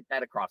so I could get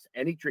that across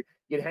any tree.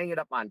 You could hang it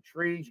up on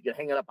trees. You could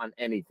hang it up on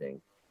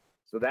anything.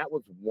 So that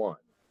was 1.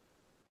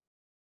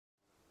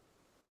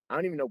 I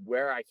don't even know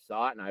where I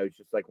saw it. And I was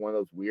just like one of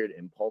those weird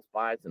impulse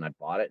buys, and I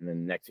bought it. And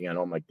then the next thing I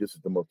know, I'm like, this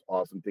is the most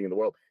awesome thing in the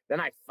world. Then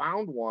I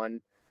found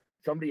one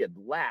somebody had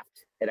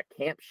left at a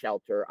camp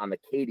shelter on the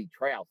Katy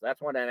Trail. So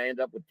that's when I ended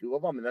up with 2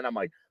 of them. And then I'm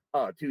like,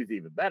 oh, 2's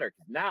even better,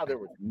 because now there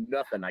was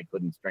nothing I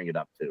couldn't string it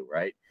up to,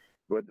 right?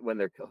 When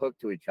they're hooked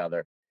to each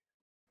other.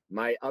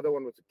 My other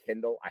one was a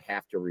Kindle. I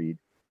have to read.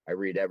 I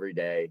read every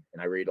day,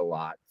 and I read a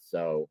lot.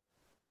 So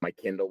my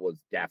Kindle was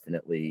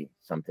definitely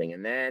something.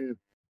 And then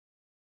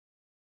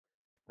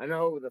I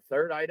know the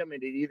third item,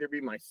 it'd either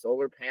be my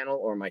solar panel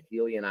or my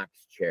Helionox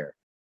chair.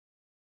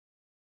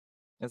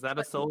 Is that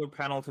a solar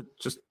panel to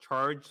just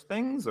charge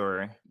things,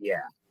 or?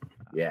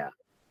 Yeah.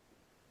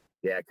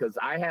 Because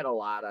I had a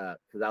lot of,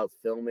 because I was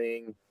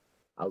filming,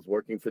 I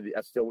was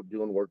still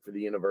doing work for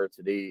the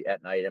university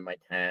at night in my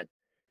tent.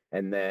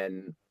 And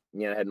then,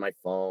 I had my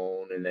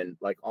phone, and then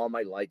like all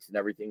my lights and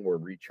everything were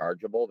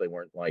rechargeable. They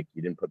weren't like,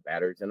 you didn't put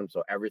batteries in them.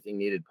 So everything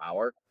needed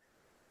power.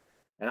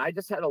 And I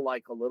just had a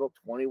little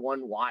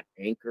 21 watt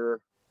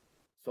Anker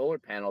solar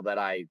panel that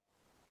I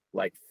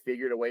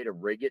figured a way to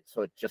rig it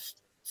so it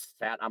just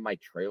sat on my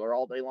trailer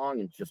all day long,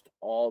 and just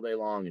all day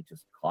long it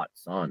just caught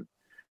sun.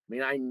 I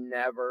mean, I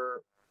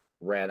never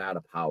ran out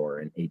of power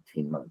in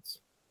 18 months.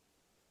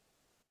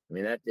 I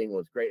mean, that thing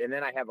was great. And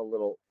then I have a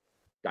little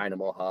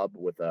dynamo hub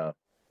with a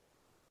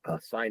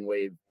sine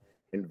wave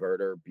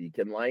inverter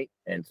beacon light,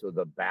 and so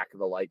the back of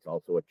the light's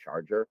also a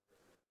charger.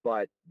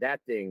 But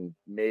that thing,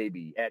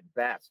 maybe at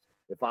best,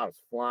 if I was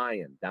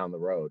flying down the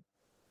road,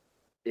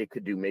 it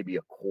could do maybe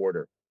a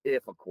quarter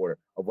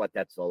of what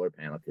that solar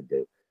panel could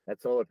do.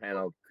 That solar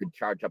panel could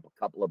charge up a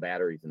couple of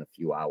batteries in a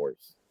few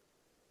hours.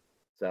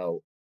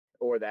 So,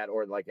 or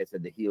like I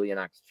said, the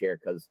Helionox chair,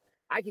 because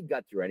I could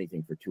gut through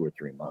anything for 2 or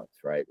 3 months,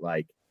 right?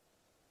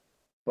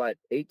 But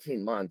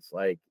 18 months,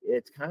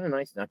 it's kind of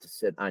nice not to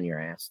sit on your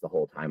ass the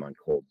whole time on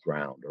cold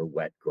ground or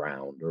wet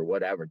ground or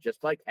whatever.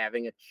 Just like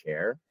having a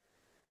chair,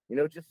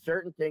 just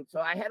certain things.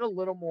 So I had a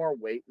little more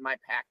weight in my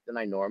pack than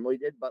I normally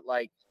did, but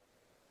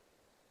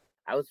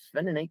I was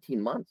spending 18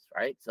 months,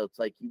 right? So it's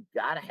you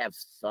got to have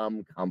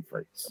some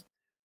comforts,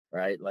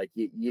 right?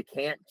 You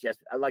can't just,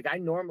 I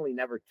normally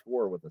never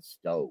tour with a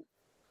stove,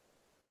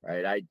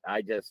 right?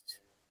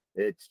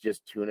 It's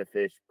just tuna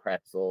fish,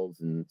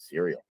 pretzels, and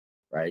cereal,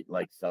 right?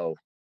 So.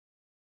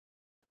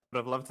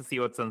 But I'd love to see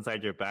what's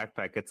inside your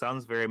backpack. It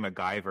sounds very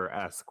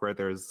MacGyver-esque, where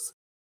there's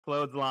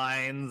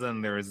clotheslines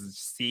and there's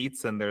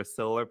seats and there's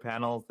solar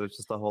panels. There's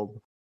just a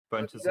whole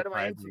bunch of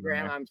surprises. Go to my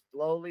Instagram. I'm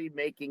slowly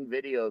making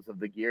videos of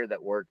the gear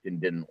that worked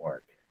and didn't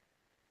work.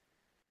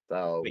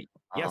 So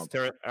yes,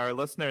 to our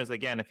listeners,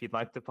 again, if you'd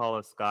like to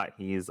follow Scott,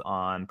 he's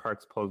on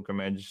Parks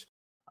Pilgrimage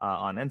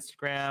on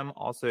Instagram.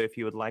 Also, if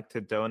you would like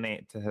to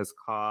donate to his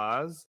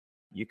cause,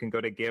 you can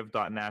go to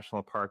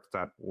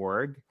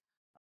give.nationalparks.org.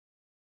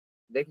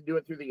 They can do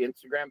it through the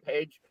Instagram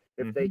page.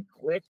 If they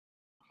click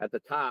at the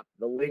top,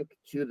 the link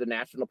to the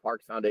National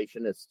Parks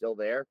Foundation is still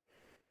there.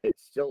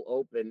 It's still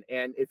open.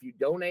 And if you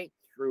donate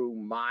through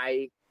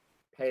my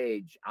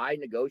page, I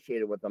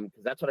negotiated with them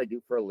because that's what I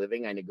do for a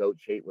living. I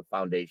negotiate with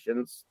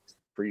foundations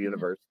for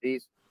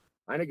universities.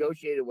 I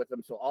negotiated with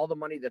them. So all the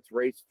money that's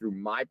raised through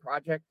my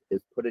project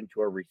is put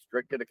into a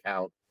restricted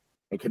account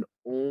and can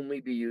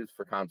only be used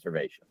for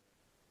conservation.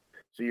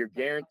 So you're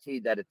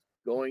guaranteed that it's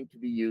going to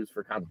be used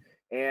for conservation.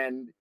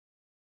 And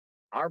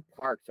our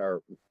parks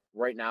are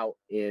right now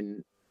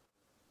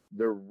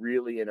they're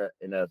really in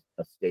a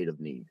state of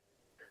need.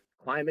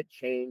 Climate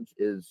change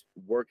is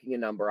working a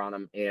number on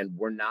them, and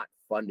we're not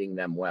funding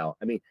them well.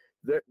 I mean,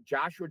 the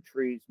Joshua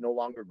trees no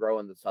longer grow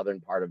in the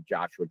southern part of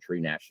Joshua Tree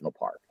National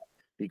Park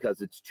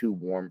because it's too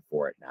warm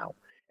for it now.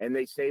 And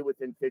they say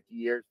within 50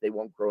 years, they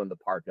won't grow in the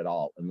park at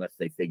all unless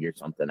they figure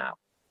something out,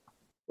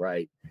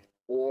 right?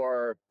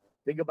 Or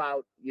think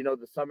about,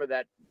 the summer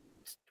that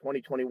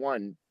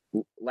 2021,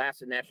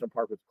 Lassen National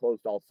Park was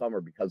closed all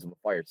summer because of a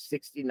fire.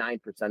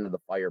 69% of the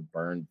fire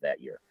burned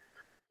that year.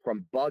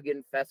 From bug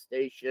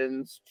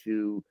infestations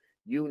to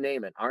you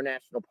name it, our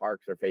national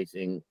parks are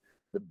facing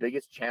the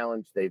biggest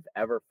challenge they've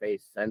ever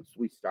faced since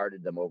we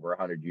started them over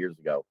 100 years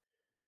ago.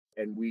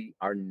 And we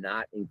are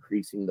not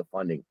increasing the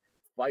funding.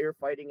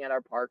 Firefighting at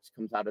our parks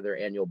comes out of their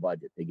annual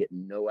budget. They get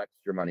no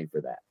extra money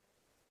for that.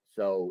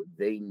 So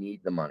they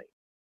need the money.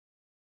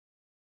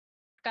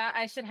 Scott,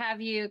 I should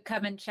have you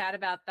come and chat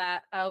about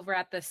that over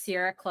at the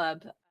Sierra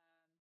Club.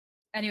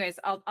 Anyways,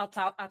 I'll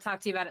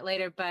talk to you about it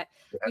later. But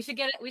we should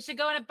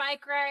go on a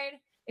bike ride.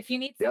 If you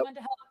need someone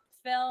to help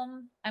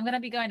film, I'm going to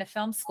be going to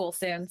film school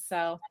soon,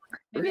 so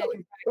maybe really?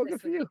 I can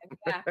practice with you.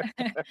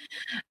 Yeah.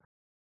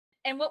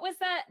 And what was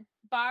that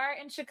bar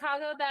in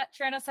Chicago that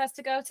Trinos has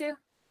to go to?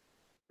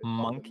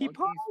 Monkey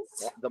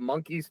Paws? The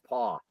Monkey's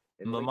Paw.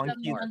 The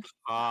Monkey's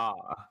Paw.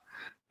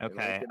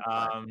 Okay.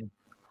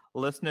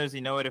 Listeners,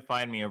 you know where to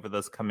find me over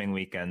this coming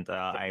weekend.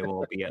 I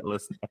will be at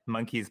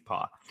Monkey's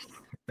Paw.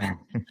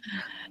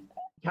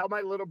 Tell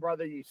my little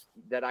brother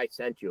that I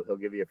sent you. He'll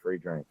give you a free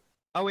drink.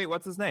 Oh wait,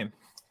 what's his name?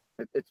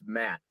 It's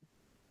Matt.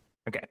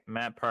 Okay,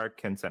 Matt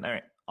Parkinson. All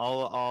right,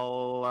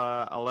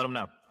 I'll let him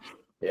know.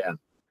 Yeah,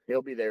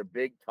 he'll be there.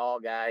 Big, tall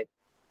guy,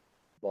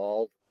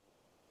 bald.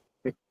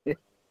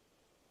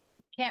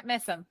 Can't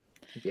miss him.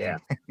 Yeah.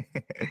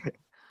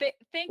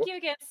 Thank you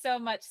again so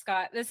much,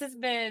 Scott. This has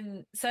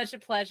been such a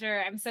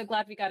pleasure. I'm so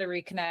glad we got to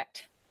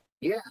reconnect.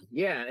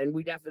 Yeah, and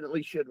we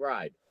definitely should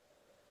ride,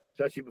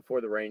 especially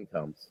before the rain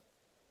comes.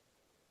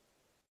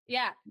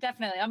 Yeah,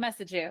 definitely. I'll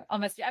message you.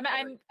 I'm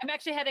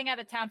actually heading out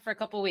of town for a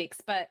couple weeks,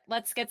 but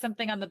let's get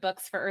something on the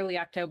books for early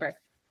October.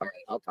 All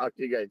right, I'll talk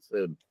to you guys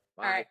soon.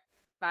 Bye. All right,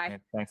 bye. Okay,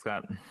 thanks,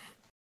 Scott.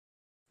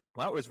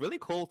 Well, it was really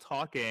cool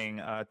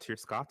talking to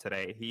Scott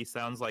today. He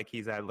sounds like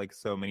he's had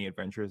so many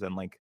adventures and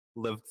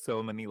lived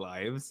so many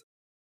lives.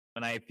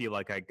 And I feel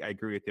like I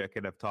agree with you. I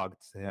could have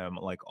talked to him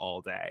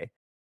all day.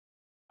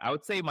 I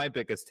would say my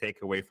biggest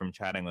takeaway from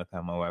chatting with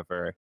him,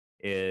 however,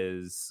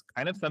 is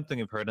kind of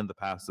something I've heard in the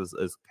past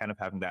is kind of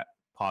having that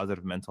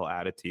positive mental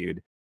attitude.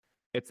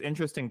 It's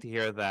interesting to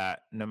hear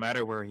that no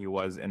matter where he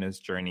was in his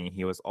journey,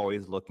 he was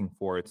always looking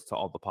forward to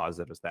all the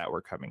positives that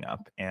were coming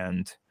up.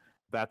 And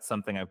that's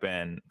something I've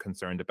been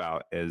concerned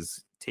about,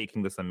 is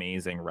taking this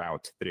amazing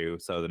route through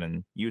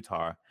southern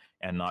Utah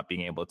and not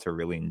being able to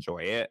really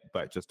enjoy it,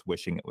 but just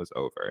wishing it was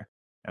over.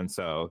 And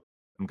so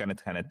I'm going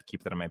to kind of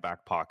keep that in my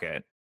back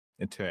pocket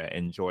and to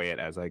enjoy it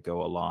as I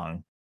go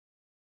along.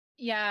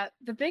 Yeah,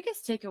 the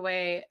biggest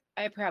takeaway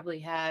I probably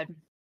had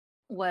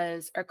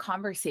was our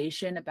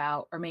conversation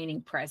about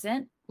remaining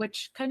present,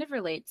 which kind of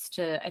relates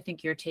to, I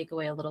think, your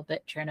takeaway a little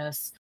bit,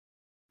 Trinos.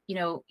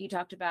 You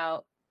talked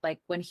about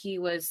when he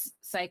was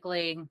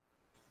cycling,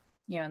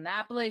 in the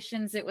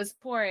Appalachians, it was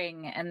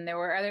pouring, and there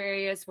were other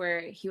areas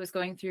where he was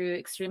going through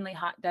extremely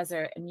hot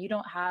desert, and you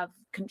don't have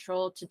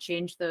control to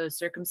change those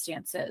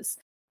circumstances.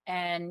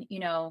 And,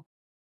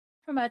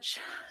 for much,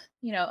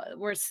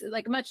 we're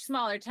a much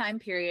smaller time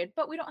period,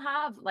 but we don't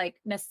have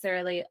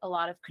necessarily a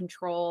lot of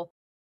control.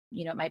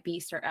 It might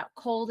start out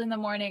cold in the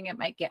morning, it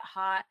might get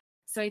hot.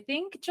 So I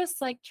think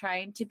just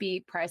trying to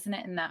be present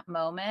in that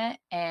moment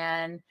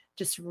and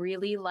just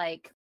really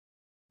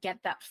get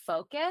that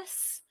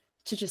focus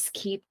to just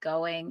keep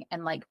going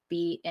and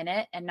be in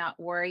it and not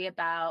worry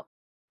about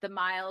the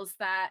miles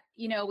that,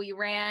 we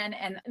ran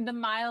and the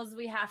miles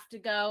we have to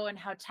go and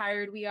how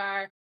tired we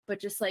are, but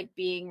just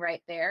being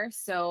right there.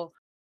 So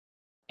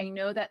I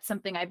know that's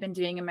something I've been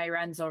doing in my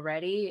runs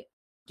already,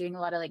 doing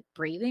a lot of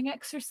breathing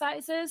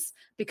exercises,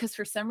 because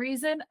for some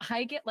reason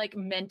I get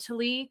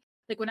mentally,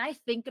 when I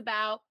think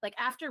about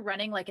after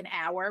running an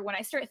hour, when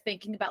I start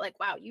thinking about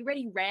wow, you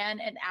already ran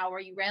an hour,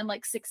 you ran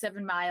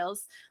 6-7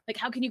 miles,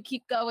 how can you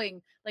keep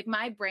going?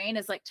 My brain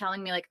is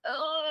telling me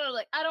oh,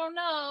 I don't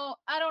know,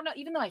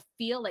 even though I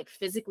feel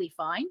physically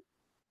fine.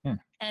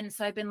 And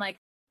so I've been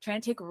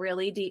trying to take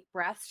really deep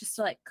breaths just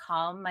to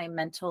calm my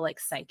mental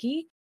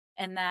psyche,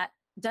 and that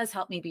does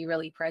help me be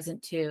really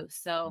present too.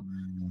 So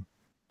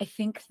I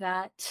think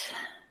that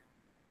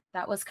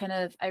was kind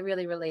of, I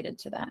really related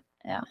to that.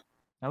 Yeah.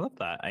 I love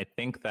that. I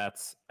think I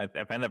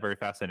find that very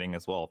fascinating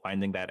as well.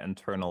 Finding that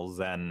internal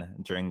zen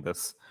during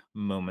this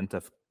moment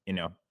of,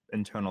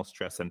 internal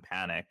stress and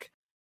panic,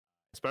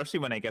 especially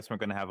when I guess we're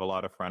going to have a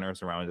lot of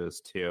runners around us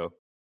too.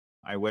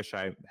 I wish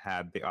I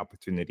had the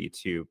opportunity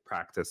to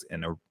practice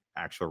in a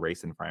actual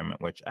race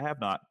environment, which I have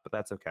not, but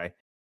that's okay.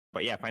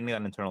 But yeah, finding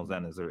that internal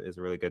zen is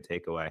a really good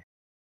takeaway.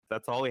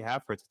 That's all we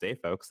have for today,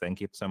 folks.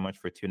 Thank you so much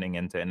for tuning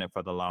in to In It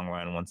for the Long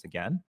Run once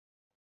again.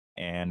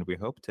 And we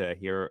hope to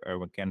hear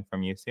again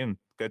from you soon.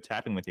 Good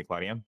chatting with you,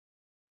 Claudia.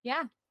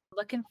 Yeah,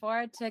 looking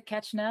forward to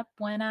catching up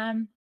when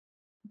I'm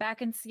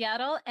back in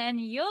Seattle, and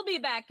you'll be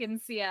back in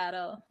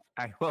Seattle.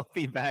 I will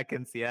be back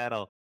in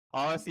Seattle.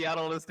 All our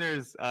Seattle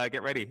listeners,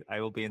 get ready. I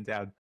will be in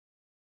town.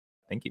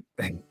 Thank you.